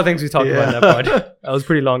 There's a lot of things we talked about in that Yeah. pod. That was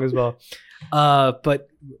pretty long as well. But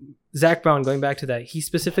Zach Brown, going back to that, he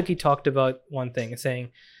specifically talked about one thing, saying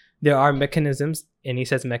there are mechanisms, and he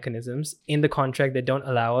says mechanisms in the contract that don't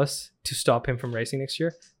allow us to stop him from racing next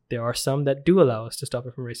year. There are some that do allow us to stop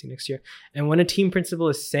him from racing next year. And when a team principal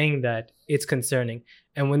is saying that, it's concerning.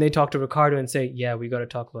 And when they talk to Ricardo and say, yeah, we got to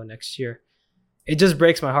talk about next year, it just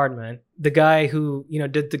breaks my heart, man. The guy who,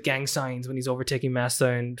 did the gang signs when he's overtaking Massa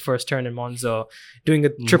in first turn in Monzo, doing a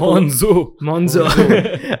triple Monzo,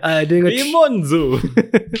 doing a Monzo.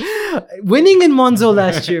 winning in Monzo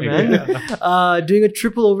last year, man. Doing a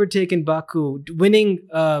triple overtake in Baku, winning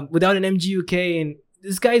without an MGUK, and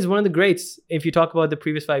this guy is one of the greats. If you talk about the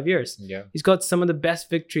previous 5 years, Yeah. he's got some of the best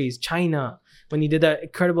victories. China, when he did that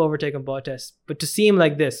incredible overtake on Bottas, but to see him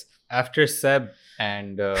like this, After Seb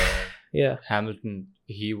and yeah, Hamilton,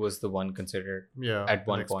 he was the one considered Yeah. At the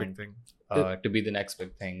one next big point. thing. to be the next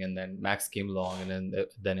big thing, and then Max came along, and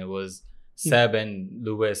then it was Hmm. Seb and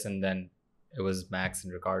Lewis, and then it was Max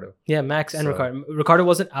and Ricardo. yeah, Max and So- Ricardo. Ricardo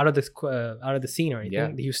wasn't out of the scene or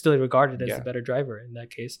anything. Yeah. He was still regarded as Yeah. the better driver in that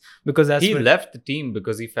case, because that's He when- left the team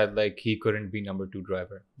because he felt like he couldn't be number 2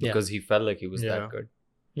 driver Yeah. because he felt like he was Yeah. that good.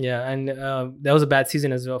 Yeah, and that was a bad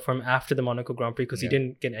season as well from after the Monaco Grand Prix, because he Yeah.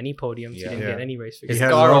 didn't get any podiums. He Yeah. didn't Yeah. get any race His victories. has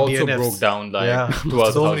a car lot of also DNFs. broke down like Yeah.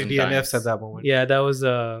 12,000 So many times. DNFs at that moment. Yeah, that was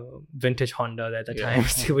a vintage Honda at the Yeah.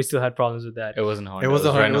 time. We still had problems with that. It wasn't Honda. It was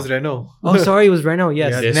a Renault. it was Renault. Oh, sorry, it was Renault.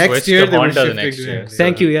 Yes. Yeah, They next switched year to they were Honda the shifting next to year. him.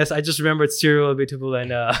 Thank you. Yes, I just remembered Cyril Abiteboul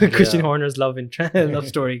and Christian Yeah. Horner's love love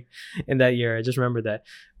story in that year. I just remember that.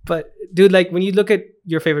 But dude, like when you look at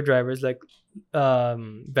your favorite drivers, like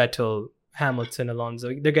Vettel, Hamilton, Alonso,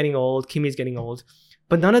 they're getting old. Kimi's getting old,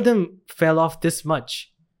 but none of them fell off this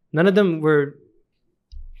much. None of them were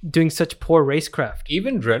doing such poor racecraft.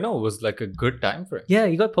 Even Renault was like a good time for him. Yeah,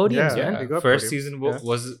 you got podiums, Yeah. man. They got First podiums. season Yeah.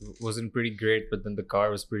 wasn't pretty great, but then the car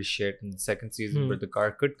was pretty shit. And the second season, Hmm. where the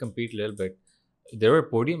car could compete a little bit, there were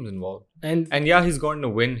podiums involved. And And yeah, he's going to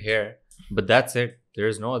win here, but that's it.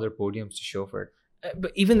 There's no other podiums to show for it,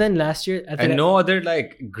 but even then, last year, at and no other like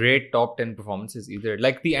great top 10 performances either.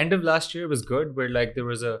 Like the end of last year was good, where like there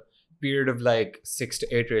was a period of like 6 to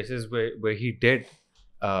 8 races where he did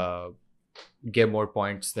get more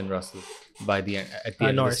points than Russell by the end at the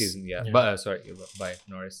end Norris. of the season. Yeah, Yeah. but by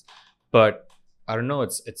Norris. But I don't know.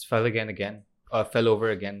 It's fell over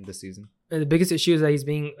again this season. And the biggest issue is that he's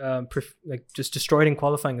being just destroyed in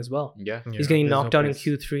qualifying as well. Yeah. He's getting there's no knocked out in pace.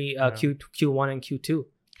 Q3, Yeah. Q1 and Q2.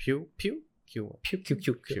 Q.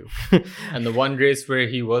 Q. And the one race where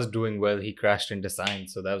he was doing well, he crashed into Sainz,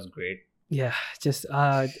 so that was great. Yeah, just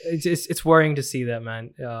it's worrying to see that,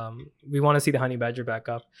 man. We want to see the Honey Badger back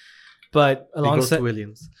up, but He goes to alongside,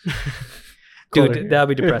 Williams. Call it dude, here. that'd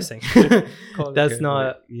be depressing. Call it That's here.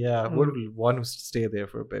 not. Yeah, would want him to stay there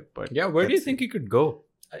for a bit, but Yeah, where do you that's think he could go?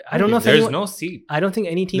 I don't know if There's anyone, no seat. I don't think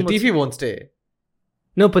any team. Will, Latifi won't stay.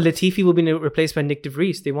 no, but Latifi will be replaced by Nick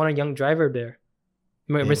DeVries. They want a young driver there.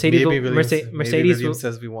 Mercedes Maybe will. Williams, Mercedes maybe will. Williams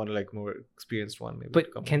says we want like more experienced one. Maybe to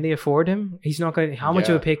But come can in. they afford him? He's not going. to How much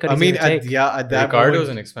of a Yeah. pay cut? I is mean, he gonna take? at that Ricardo's moment,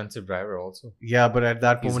 an expensive driver also. yeah, but at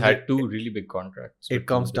that He's moment, had two really big contracts. it with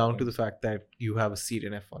comes two down big to the teams. fact that you have a seat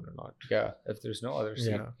in F1 or not. Yeah, if there's no other seat,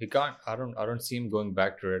 Yeah. he can't. I don't see him going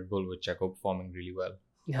back to Red Bull with Checo performing really well.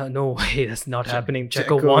 No way, that's not happening.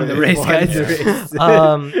 Checo Checo won the race, won guys. the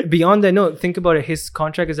race. Beyond that, no, think about it. His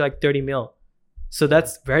contract is like 30 mil. So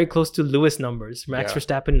that's very close to Lewis numbers, Max Yeah.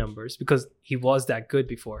 Verstappen numbers, because he was that good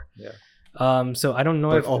before. Yeah. So I don't know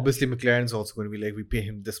But if obviously, McLaren's also going to be like, we pay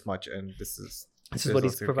him this much, and this is what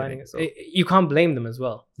he's they're providing. getting, so- You can't blame them as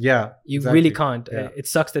well. Yeah, You exactly. really can't. Yeah. It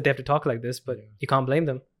sucks that they have to talk like this, but Yeah. you can't blame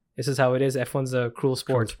them. This is how it is. F1's a cruel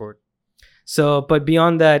Sport. sport. So, but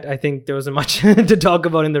beyond that, I think there wasn't much to talk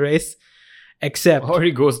about in the race, except Or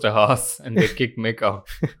he goes to Haas and they kick Mick out.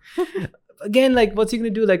 again, like, what's he gonna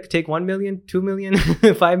do? Like, take 1 million, 2 million,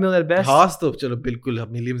 5 million at best? हास तो चलो बिल्कुल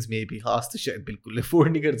Williams में भी हास तो शायद बिल्कुल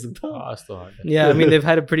अफोर्ड नहीं कर सकता. Haas तो hard है. Yeah, I mean, they've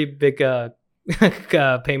had a pretty big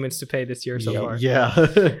payments to pay this year so far. Yeah.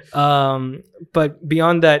 But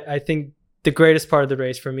beyond that, I think the greatest part of the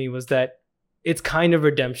race for me was that it's kind of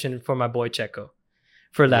redemption for my boy Checo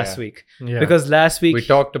for last Yeah. week. Yeah. Because last week, We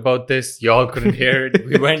talked about this. Y'all couldn't hear it.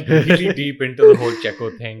 We went really deep into the whole Checo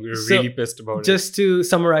thing. We were So, really pissed about it. just to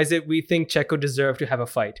summarize it, we think Checo deserved to have a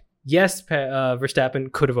fight. Yes,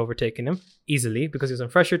 Verstappen could have overtaken him easily because he was on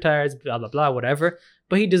fresher tires, blah, blah, blah, whatever.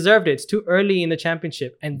 But he deserved it. It's too early in the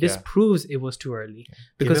championship. And this Yeah. proves it was too early.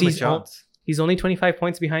 Because Give him a chance. he's only 25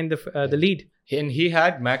 points behind the lead. And he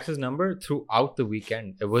had Max's number throughout the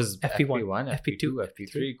weekend. It was FP1, FP1, FP2, FP2,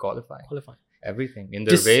 FP3, qualifying. Qualifying. Everything. In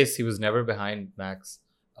the Just- race, he was never behind Max.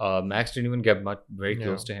 Max didn't even get very No.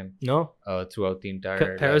 close to him No. throughout the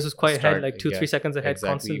entire Perez was quite start. ahead, like 2-3 seconds ahead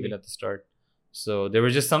exactly, constantly. even at the start. So there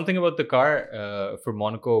was just something about the car for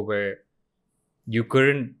Monaco where you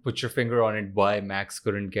couldn't put your finger on it why Max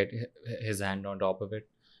couldn't get his hand on top of it.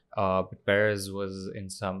 But Perez was in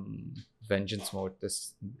some vengeance mode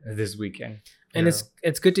this weekend. And Yeah.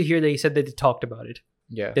 it's good to hear that he said that they talked about it,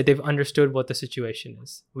 Yeah. that they've understood what the situation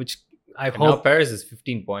is, which I And now hope. Perez is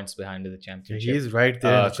 15 points behind in the championship. He's right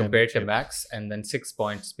there. in the Compared to championship. Max, and then 6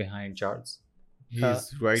 points behind Charles.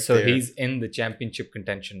 He's right So there. he's in the championship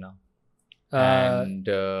contention now. Uh, And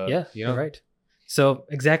yeah, you know, you're right. So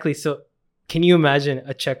exactly. So can you imagine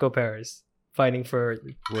a Checo Perez fighting for?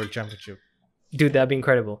 World Championship. Dude, that'd be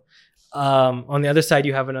incredible. On the other side,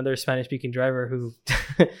 you have another Spanish-speaking driver who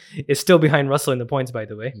is still behind Russell in the points, by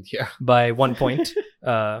the way, yeah, by 1 point,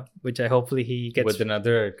 which I hopefully he gets. with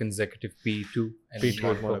another consecutive P2 and P2 at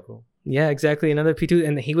Monaco. Monaco. Yeah, exactly. Another P2,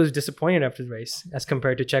 and he was disappointed after the race as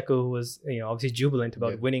compared to Checo, who was obviously jubilant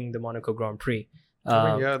about Yeah. winning the Monaco Grand Prix.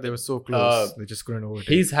 I mean, yeah, they were so close. They just couldn't overtake.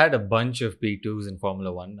 He's had a bunch of P2s in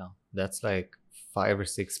Formula One now. That's like 5 or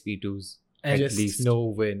 6 P2s And at just least no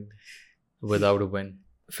win. without a win.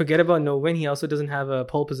 Forget about no win. He also doesn't have a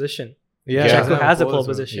pole position. Yeah, Yeah. Checo has a pole as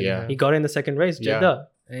well. position. Yeah. He got in the second race, Yeah. Jeddah,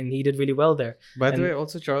 and he did really well there. By the And- way,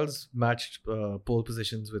 also Charles matched pole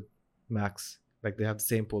positions with Max. Like they have the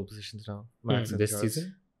same pole positions now. Max and This Charles.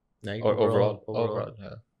 season? Like, Or overall.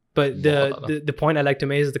 Yeah. But the point I like to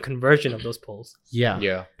make is the conversion of those poles. Yeah,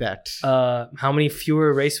 Yeah. that. How many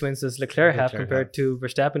fewer race wins does Leclerc have Leclerc compared to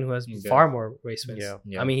Verstappen, who has Yeah. far more race wins? Yeah.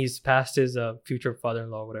 Yeah. I mean, he's passed his future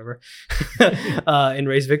father-in-law, whatever, in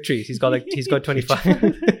race victories. He's got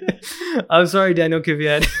 25. I'm sorry, Daniel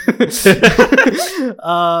Kvyat.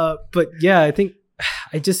 But yeah,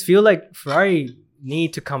 I just feel like Ferrari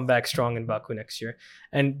need to come back strong in Baku next year,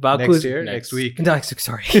 and Baku next year, next next week. No,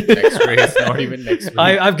 sorry. Next race, not even next week.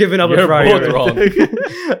 I've given up on You're Ferrari. both already. wrong.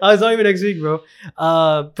 It's not even next week, bro.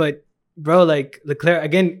 But bro, like Leclerc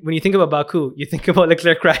again. When you think about Baku, you think about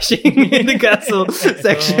Leclerc crashing in the castle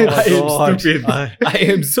section. Oh my God. stupid. I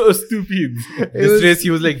am so stupid. This race,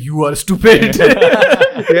 he was like, "You are stupid."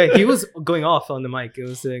 Yeah, he was going off on the mic. It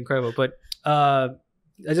was incredible. But I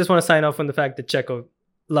just want to sign off on the fact that Checo,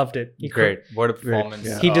 Loved it. He Great. What a performance.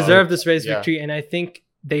 Yeah. He deserved this race yeah. victory, and I think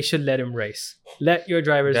they should let him race. Let your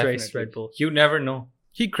drivers race, Definitely. Red Bull. You never know.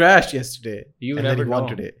 He crashed yesterday. You and never then he won know.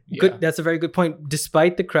 today. Yeah. Good. That's a very good point.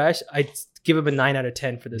 Despite the crash, I'd give him a 9 out of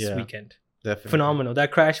 10 for this Yeah. weekend. Definitely. Phenomenal.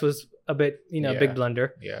 That crash was a bit, Yeah. big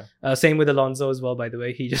blunder. Yeah. Same with Alonso as well, by the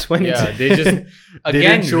way. He just went Yeah. into They just They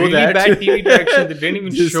again didn't show really that. bad TV direction. They didn't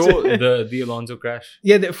even Just- show the Alonso crash.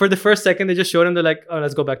 for the first second, they just showed him. They're like, oh,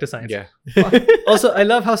 let's go back to Sainz. Yeah. Also, I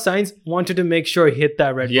love how Sainz wanted to make sure he hit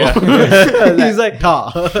that Red Yeah. Bull. He's like,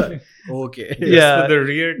 Duh. Okay. Yeah. Just the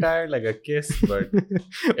rear tire like a kiss, but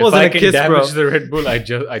if wasn't I a can kiss, bro. damage the Red Bull, I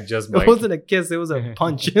just It might. wasn't a kiss, it was a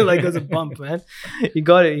punch. Like it was a bump, man. He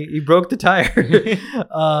got it. He broke the tire.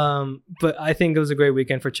 But I think it was a great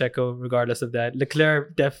weekend for Checo, regardless of that.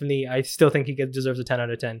 Leclerc definitely, I still think he deserves a 10 out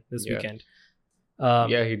of 10 this Yeah. weekend.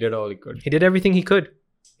 Yeah, he did all he could. He did everything he could.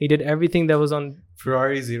 He did everything that was on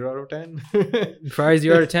Ferrari 0 out of 10. Ferrari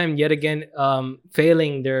 0 out of 10, yet again,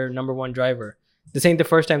 failing their number one driver. This ain't the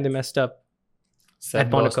first time they messed up.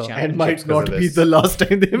 Seb Monaco. lost And championships might 'cause not of be this. the last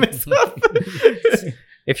time they mess up.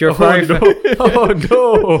 If you're a Ferrari fan, Oh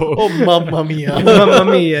no! Oh, mamma mia.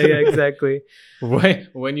 Mamma mia, yeah, exactly.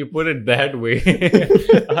 When you put it that way,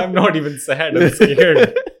 I'm not even sad. I'm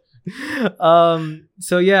scared.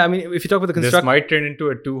 So yeah, I mean, if you talk about the This construction, might turn into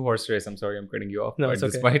a 2-horse race. I'm sorry, I'm cutting you off. No, but it's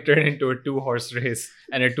this okay. might turn into a 2-horse race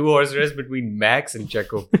and a 2-horse race between Max and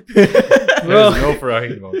Checo. Bro. There's no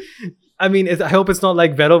Ferrari involved. I mean, I hope it's not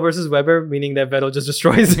like Vettel versus Weber, meaning that Vettel just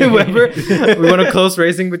destroys Weber. We want a close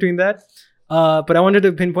racing between that. But I wanted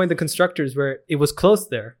to pinpoint the constructors where it was close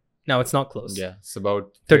there. Now it's not close. Yeah, it's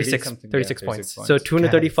about 36 something. 36 Yeah, points. So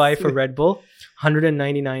 235 for Red Bull,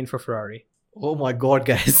 199 for Ferrari. Oh my god,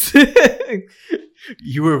 guys.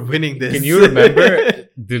 You were winning this. Can you remember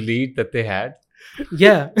the lead that they had?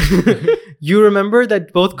 Yeah. You remember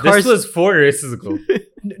that both cars... This was 4 races ago.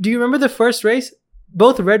 Do you remember the first race?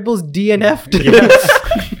 Both Red Bulls DNF'd.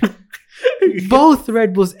 Both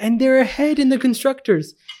Red Bulls. And they're ahead in the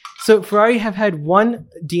constructors. So Ferrari have had one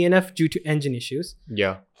DNF due to engine issues.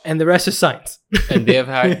 Yeah. And the rest is science. And they have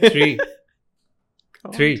had three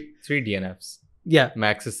DNFs. Yeah.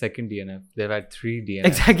 Max's second DNF. They've had 3 DNFs.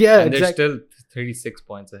 Exactly. Yeah. And they're Exactly. still 36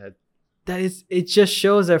 points ahead. That is. It just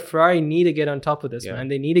shows that Ferrari need to get on top of this, Yeah. man.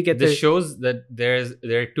 They need to get This the. shows that there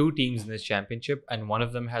are 2 teams in this championship, and one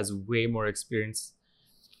of them has way more experience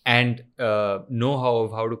and know-how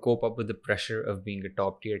of how to cope up with the pressure of being a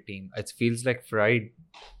top-tier team. It feels like Ferrari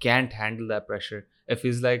can't handle that pressure. It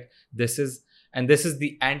feels like this is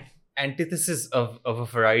the antithesis of a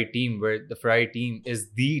Ferrari team, where the Ferrari team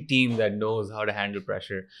is the team that knows how to handle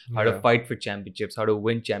pressure, how to fight for championships, how to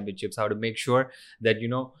win championships, how to make sure that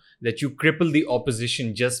that you cripple the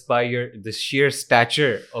opposition just by the sheer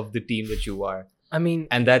stature of the team that you are. I mean,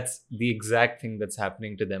 And that's the exact thing that's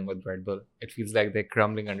happening to them with Red Bull. It feels like they're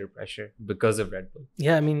crumbling under pressure because of Red Bull.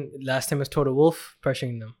 yeah. I mean, last time it was Toto Wolff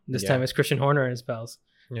pressuring them. This Yeah. time it's Christian Horner and his pals.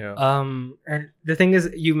 Yeah. And the thing is,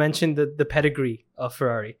 you mentioned the pedigree of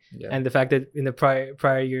Ferrari. Yeah. And the fact that in the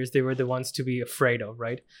prior years they were the ones to be afraid of,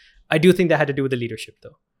 right? I do think that had to do with the leadership,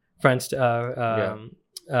 though. France,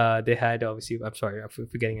 they had obviously. I'm sorry, I'm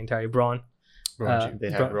forgetting entirely. Braun, They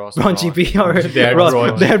had Ross Braun Brawn. GP, or They had Ross,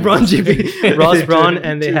 Braun they had Braun GP. GP, Ross Braun,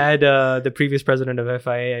 and they had the previous president of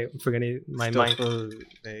FIA. I'm forgetting my mind.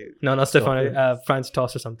 No, not Stefano. Franz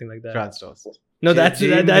Tost or something like that. France Toss. No, that's J-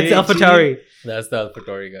 AlphaTauri. That's the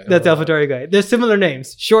AlphaTauri guy. That's AlphaTauri guy. They're similar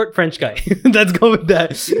names. Short French guy. Let's go with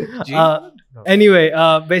that. Anyway,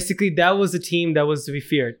 basically that was the team that was to be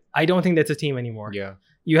feared. I don't think that's a team anymore. Yeah.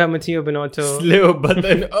 You have Matteo Binotto. Slow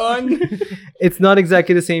button on. It's not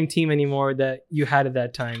exactly the same team anymore that you had at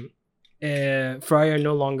that time. Ferrari are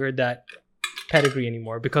no longer that pedigree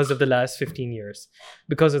anymore because of the last 15 years,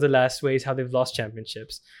 because of the last ways how they've lost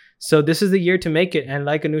championships. So this is the year to make it. And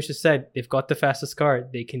like Anusha said, they've got the fastest car.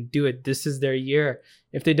 They can do it. This is their year.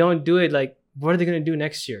 If they don't do it, like, what are they going to do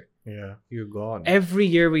next year? Yeah, you're gone. Every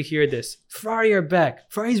year we hear this. Ferrari are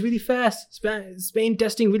back. Ferrari's really fast. Spain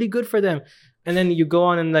testing really good for them. And then you go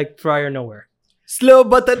on and like Ferrari are nowhere. Slow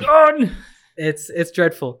button on. It's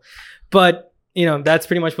dreadful. But, that's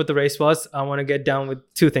pretty much what the race was. I want to get down with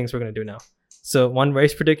 2 things we're going to do now. So 1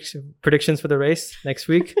 race predictions for the race next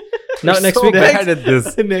week. Not next week. Bad at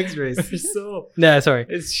this. Next race. Nah, sorry.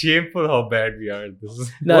 It's shameful how bad we are at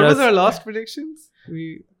this. No, What no, was it's- our last predictions?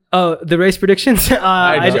 the race predictions?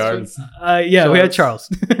 Hi, I just- Charles. we had Charles.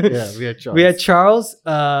 We had Charles. We had Charles.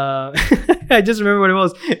 I just remember what it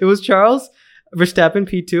was. It was Charles, Verstappen,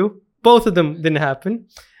 P2. Both of them didn't happen.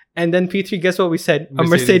 And then P3, guess what we said? A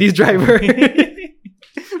Mercedes driver.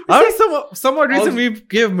 Some reason we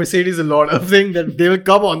give Mercedes a lot of things that they will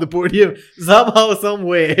come on the podium somehow, some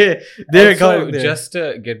way. They're Also, coming there. just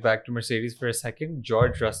to get back to Mercedes for a second,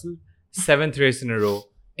 George Russell, 7th race in a row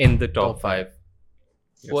in the top 5.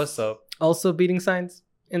 Yes. What's up? Also beating Sainz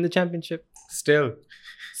in the championship. Still,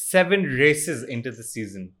 7 races into the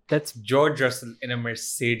season, That's George Russell in a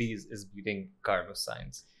Mercedes is beating Carlos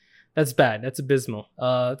Sainz. bad. That's abysmal.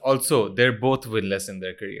 Also, they're both winless in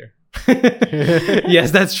their career.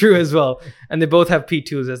 Yes, that's true as well. And they both have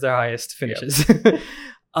P2s as their highest finishes.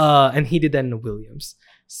 And he did that in a Williams.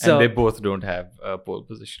 So And they both don't have a pole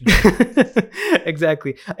position.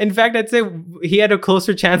 exactly. In fact, I'd say he had a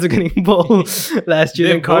closer chance of getting pole last year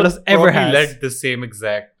They than Carlos both ever probably has. led the same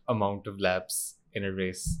exact amount of laps in a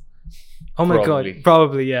race. Oh my Probably. god.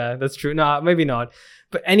 Probably, yeah, that's true. No, maybe not.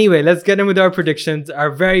 But anyway, let's get in with our predictions, our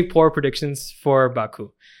very poor predictions for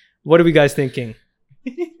Baku. What are we guys thinking?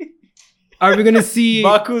 Are we gonna see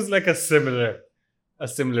Baku's like a similar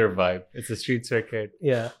vibe. It's a street circuit.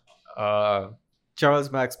 Yeah.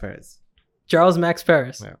 Charles Max Perez. Charles Max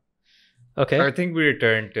Paris. Yeah. Okay. I think we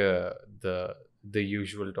return to the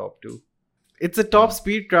usual top 2. It's a top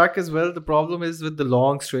speed track as well. The problem is with the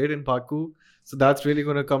long straight in Baku. So that's really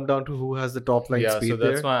going to come down to who has the top line Yeah, speed so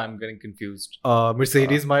that's there. why I'm getting confused.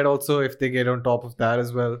 Mercedes might also, if they get on top of that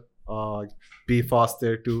as well, be fast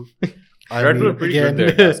there too. Red Bull pretty good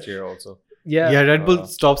there last year also. Yeah. Yeah, Red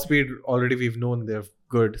Bull's Uh, top speed already we've known they're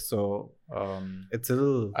good. So it's a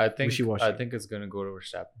little I think wishy-washy. it's gonna go to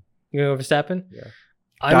Verstappen. You know Verstappen? Yeah.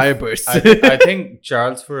 Tire bursts. I think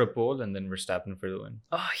Charles for a pole and then Verstappen for the win.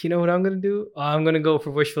 Oh, you know what I'm gonna do? I'm gonna go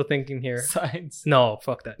for wishful thinking here. Science. No,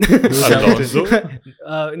 fuck that. Alonso?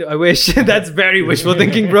 No, I wish. That's very wishful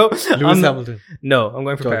thinking, bro. Lewis I'm- Hamilton. No, I'm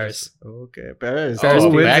going for George Paris. Russell. Okay, Paris. Paris 2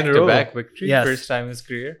 beat wins back in a to row. back victory. Yes. First time in his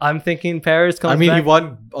career. I'm thinking Paris comes I mean, he back.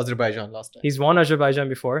 won Azerbaijan last time. He's won Azerbaijan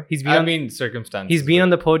before. He's been Circumstances. he's been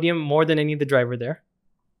on the podium more than any of the driver there.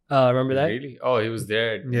 Remember that? Really? Oh, he was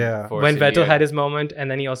there. Yeah. When Vettel had his moment,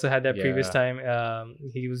 and then he also had that Yeah. previous time.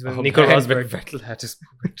 He was with Oh, Nico man, Rosberg. Vettel had his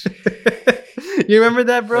moment. You remember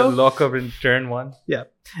that, Bro, bro? lock up in turn 1.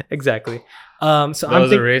 Exactly. So That I'm was a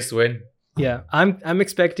thinking. race win. Yeah, I'm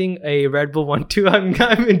expecting a Red Bull 1-2.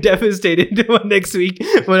 I'm devastated next week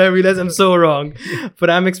when I realize I'm so wrong. But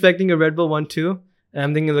I'm expecting a Red Bull 1-2, and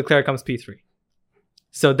I'm thinking Leclerc comes P3.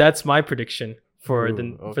 So that's my prediction for Ooh,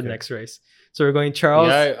 the okay. next race. So we're going Charles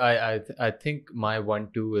Yeah, I think my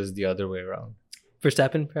 1-2 is the other way around.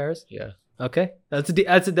 Verstappen Paris. Yeah. Okay, that's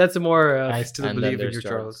a more I still And then believe in there's your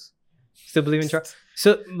Charles. still believe in Charles.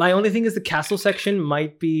 So my only thing is the castle section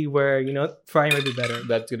might be where Ferrari might be better.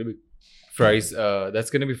 That's gonna be Ferrari's. That's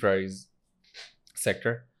gonna be Ferrari's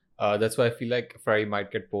sector. That's why I feel like Ferrari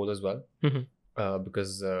might get pole as well, Mhm.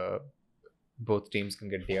 because both teams can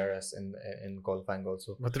get DRS in qualifying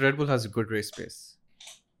also. But the Red Bull has a good race pace.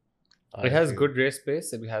 It has good race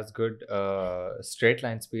pace. It has good straight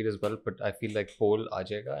line speed as well. But I feel like pole aa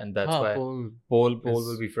jayega, and that's why pole is-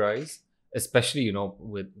 will be Ferrari's, especially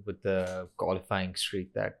with the qualifying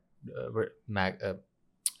streak that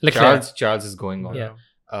Leclerc. Charles is going on.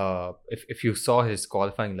 Yeah. If you saw his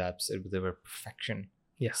qualifying laps, they were perfection.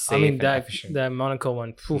 Yeah, Safe I mean and that efficient. that Monaco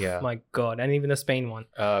one. Poof, Yeah. my god, and even the Spain one.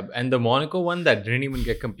 And the Monaco one that didn't even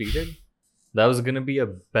get completed, that was gonna be a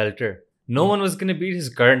belter. No one was gonna beat his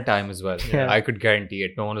current time as well. Yeah. I could guarantee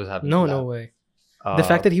it. No one was having No, that. no way. The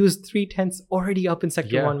fact that he was 3/10 already up in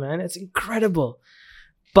sector yeah. 1, man, it's incredible.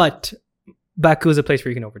 But Baku is a place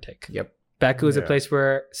where you can overtake. Yep. Baku is a Yeah. place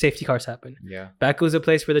where safety cars happen. Yeah. Baku is a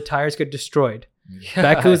place where the tires get destroyed. Yeah.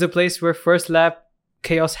 Baku is a place where first lap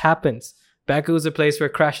chaos happens. Baku is a place where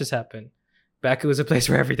crashes happen. Baku is a place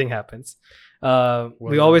where everything happens. We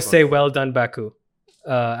Well always done, say, Baku. well done, Baku.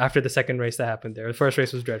 After the second race that happened there. The first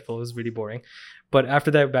race was dreadful. It was really boring. But after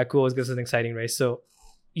that, Baku always gives us an exciting race. So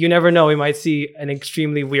you never know. We might see an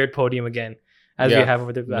extremely weird podium again, as we Yeah. have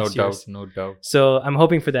over the No last doubt. years. No doubt. So I'm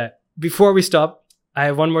hoping for that. Before we stop, I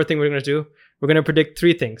have one more thing we're going to do. We're going to predict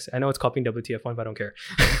 3 things. I know it's copying WTF1, but I don't care.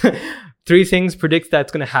 3 things predict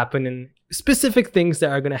that's going to happen, and specific things that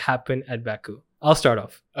are going to happen at Baku. I'll start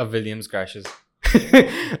off. Williams crashes.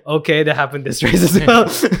 Okay, that happened this race as well.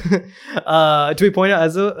 To be pointed out,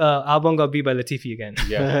 as Albon got beat by Latifi again.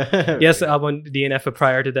 Yeah. Yes, Albon DNF, but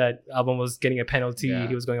prior to that, Albon was getting a penalty. Yeah.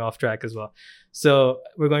 He was going off track as well. So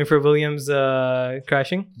we're going for Williams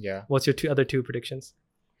crashing. Yeah. What's your other two predictions?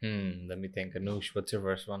 Let me think. Anush, what's your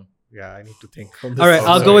first one? Yeah, I need to think. From All right,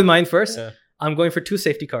 I'll go sorry. with mine first. Yeah. I'm going for 2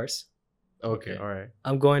 safety cars. Okay, all right.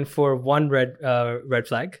 I'm going for 1 red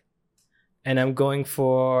flag, and I'm going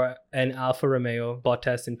for an Alfa Romeo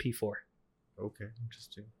Bottas in P4. Okay,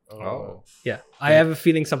 interesting. Oh. Yeah, I have a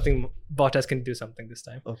feeling Bottas can do something this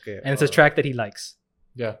time, Okay. and it's a track that he likes.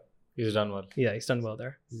 Yeah, he's done well. Yeah, he's done well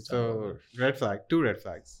there. So red flag, 2 red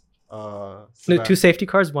flags. No, 2 safety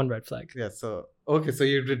cars, 1 red flag. Yeah. So okay. So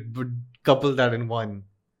you would couple that in one.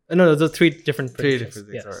 No, those are 3 different Three things.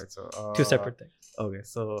 different things. Yes. Alright. So 2 separate things. Okay.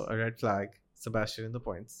 So a red flag, Sebastian in the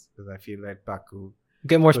points because I feel like Baku.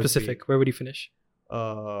 Get more could be- specific. Where would he finish?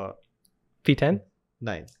 Uh, P10,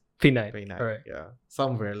 9. P9. P9. All right. Yeah.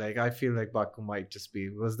 Somewhere like I feel like Baku might just be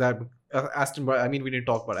was that Aston Martin. I mean, we didn't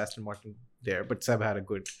talk about Aston Martin there, but Seb had a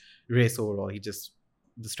good race overall. He just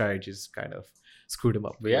the strategies kind of screwed him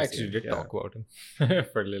up. We towards actually the did end. talk about him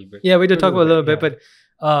for a little bit. Yeah, we did A talk about little a little bit, bit,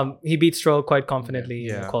 but he beat Stroll quite confidently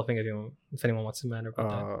Yeah. in qualifying. If anyone wants to matter about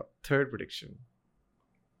that. Third prediction.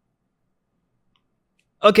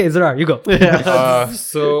 Okay, Zarar, you go.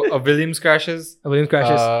 So Williams crashes. Williams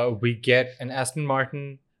crashes. We get an Aston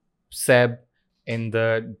Martin, Seb in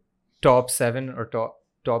the top 7 or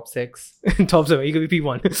top 6. Top 7. He could be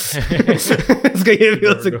P1. It's gonna be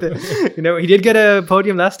able to- You know, he did get a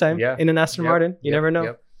podium last time Yeah. in an Aston Martin. You never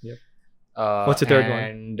know. Yep. What's the third one?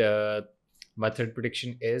 And my third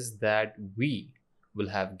prediction is that we will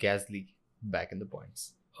have Gasly back in the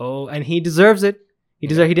points. Oh, and he deserves it. He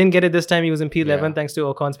didn't get it this time. He was in P11 Yeah. thanks to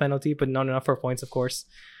Ocon's penalty, but not enough for points, of course.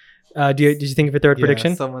 Did you think of a third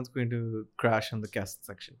prediction? Someone's going to crash on the cast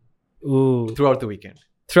section Ooh, throughout the weekend.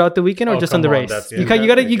 throughout the weekend or Oh, just on the come on, race? that's- You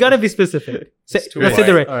yeah, you gotta be specific. It's too Let's say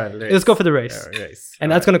the wide. race. All right, Let's go for the race. Yeah, race. And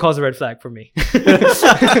that's going to cause a red flag for me.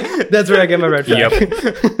 That's where I get my red flag.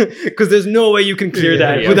 Because there's no way you can clear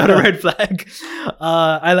that Yeah. without a red flag.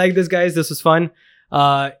 I like this, guys. This was fun.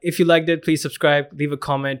 If you liked it, please subscribe, leave a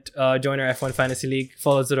comment, join our F1 Fantasy League,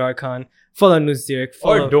 follow Zarar Khan, follow Nuzdirk,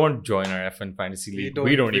 follow... Or don't join our F1 Fantasy League.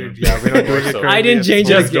 We don't even. Yeah, we're not doing it. So I didn't change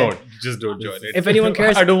it Just again. don't. Just don't join it. If anyone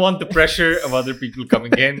cares... I don't want the pressure of other people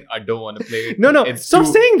coming in. I don't want to play it. No, It's stop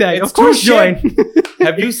too- saying that. it's Of course too join.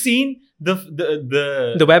 Have you seen the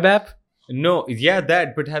The web app? No, yeah,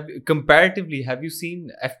 that. But comparatively, have you seen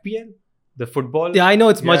FPL, the football? Yeah, I know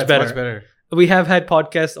it's Yeah, much it's better. Much better. We have had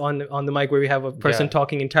podcasts on the mic where we have a person Yeah.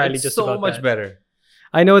 talking entirely it's just so about much that. better.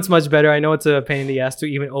 I know it's much better. I know it's a pain in the ass to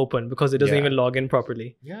even open because it doesn't Yeah. even log in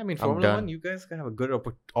properly. Yeah, I mean, I'm Formula done. 1, you guys can have a good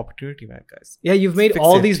opportunity, man, guys. Yeah, you've made Fix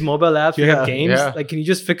all it. these mobile apps. We have Yeah. games. Yeah. Like, can you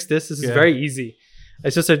just fix this? This is Yeah. very easy.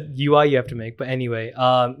 It's just a UI you have to make. But anyway,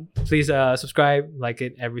 please subscribe, like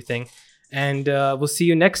it, everything. And we'll see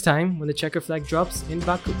you next time when the checker flag drops in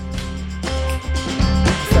Baku.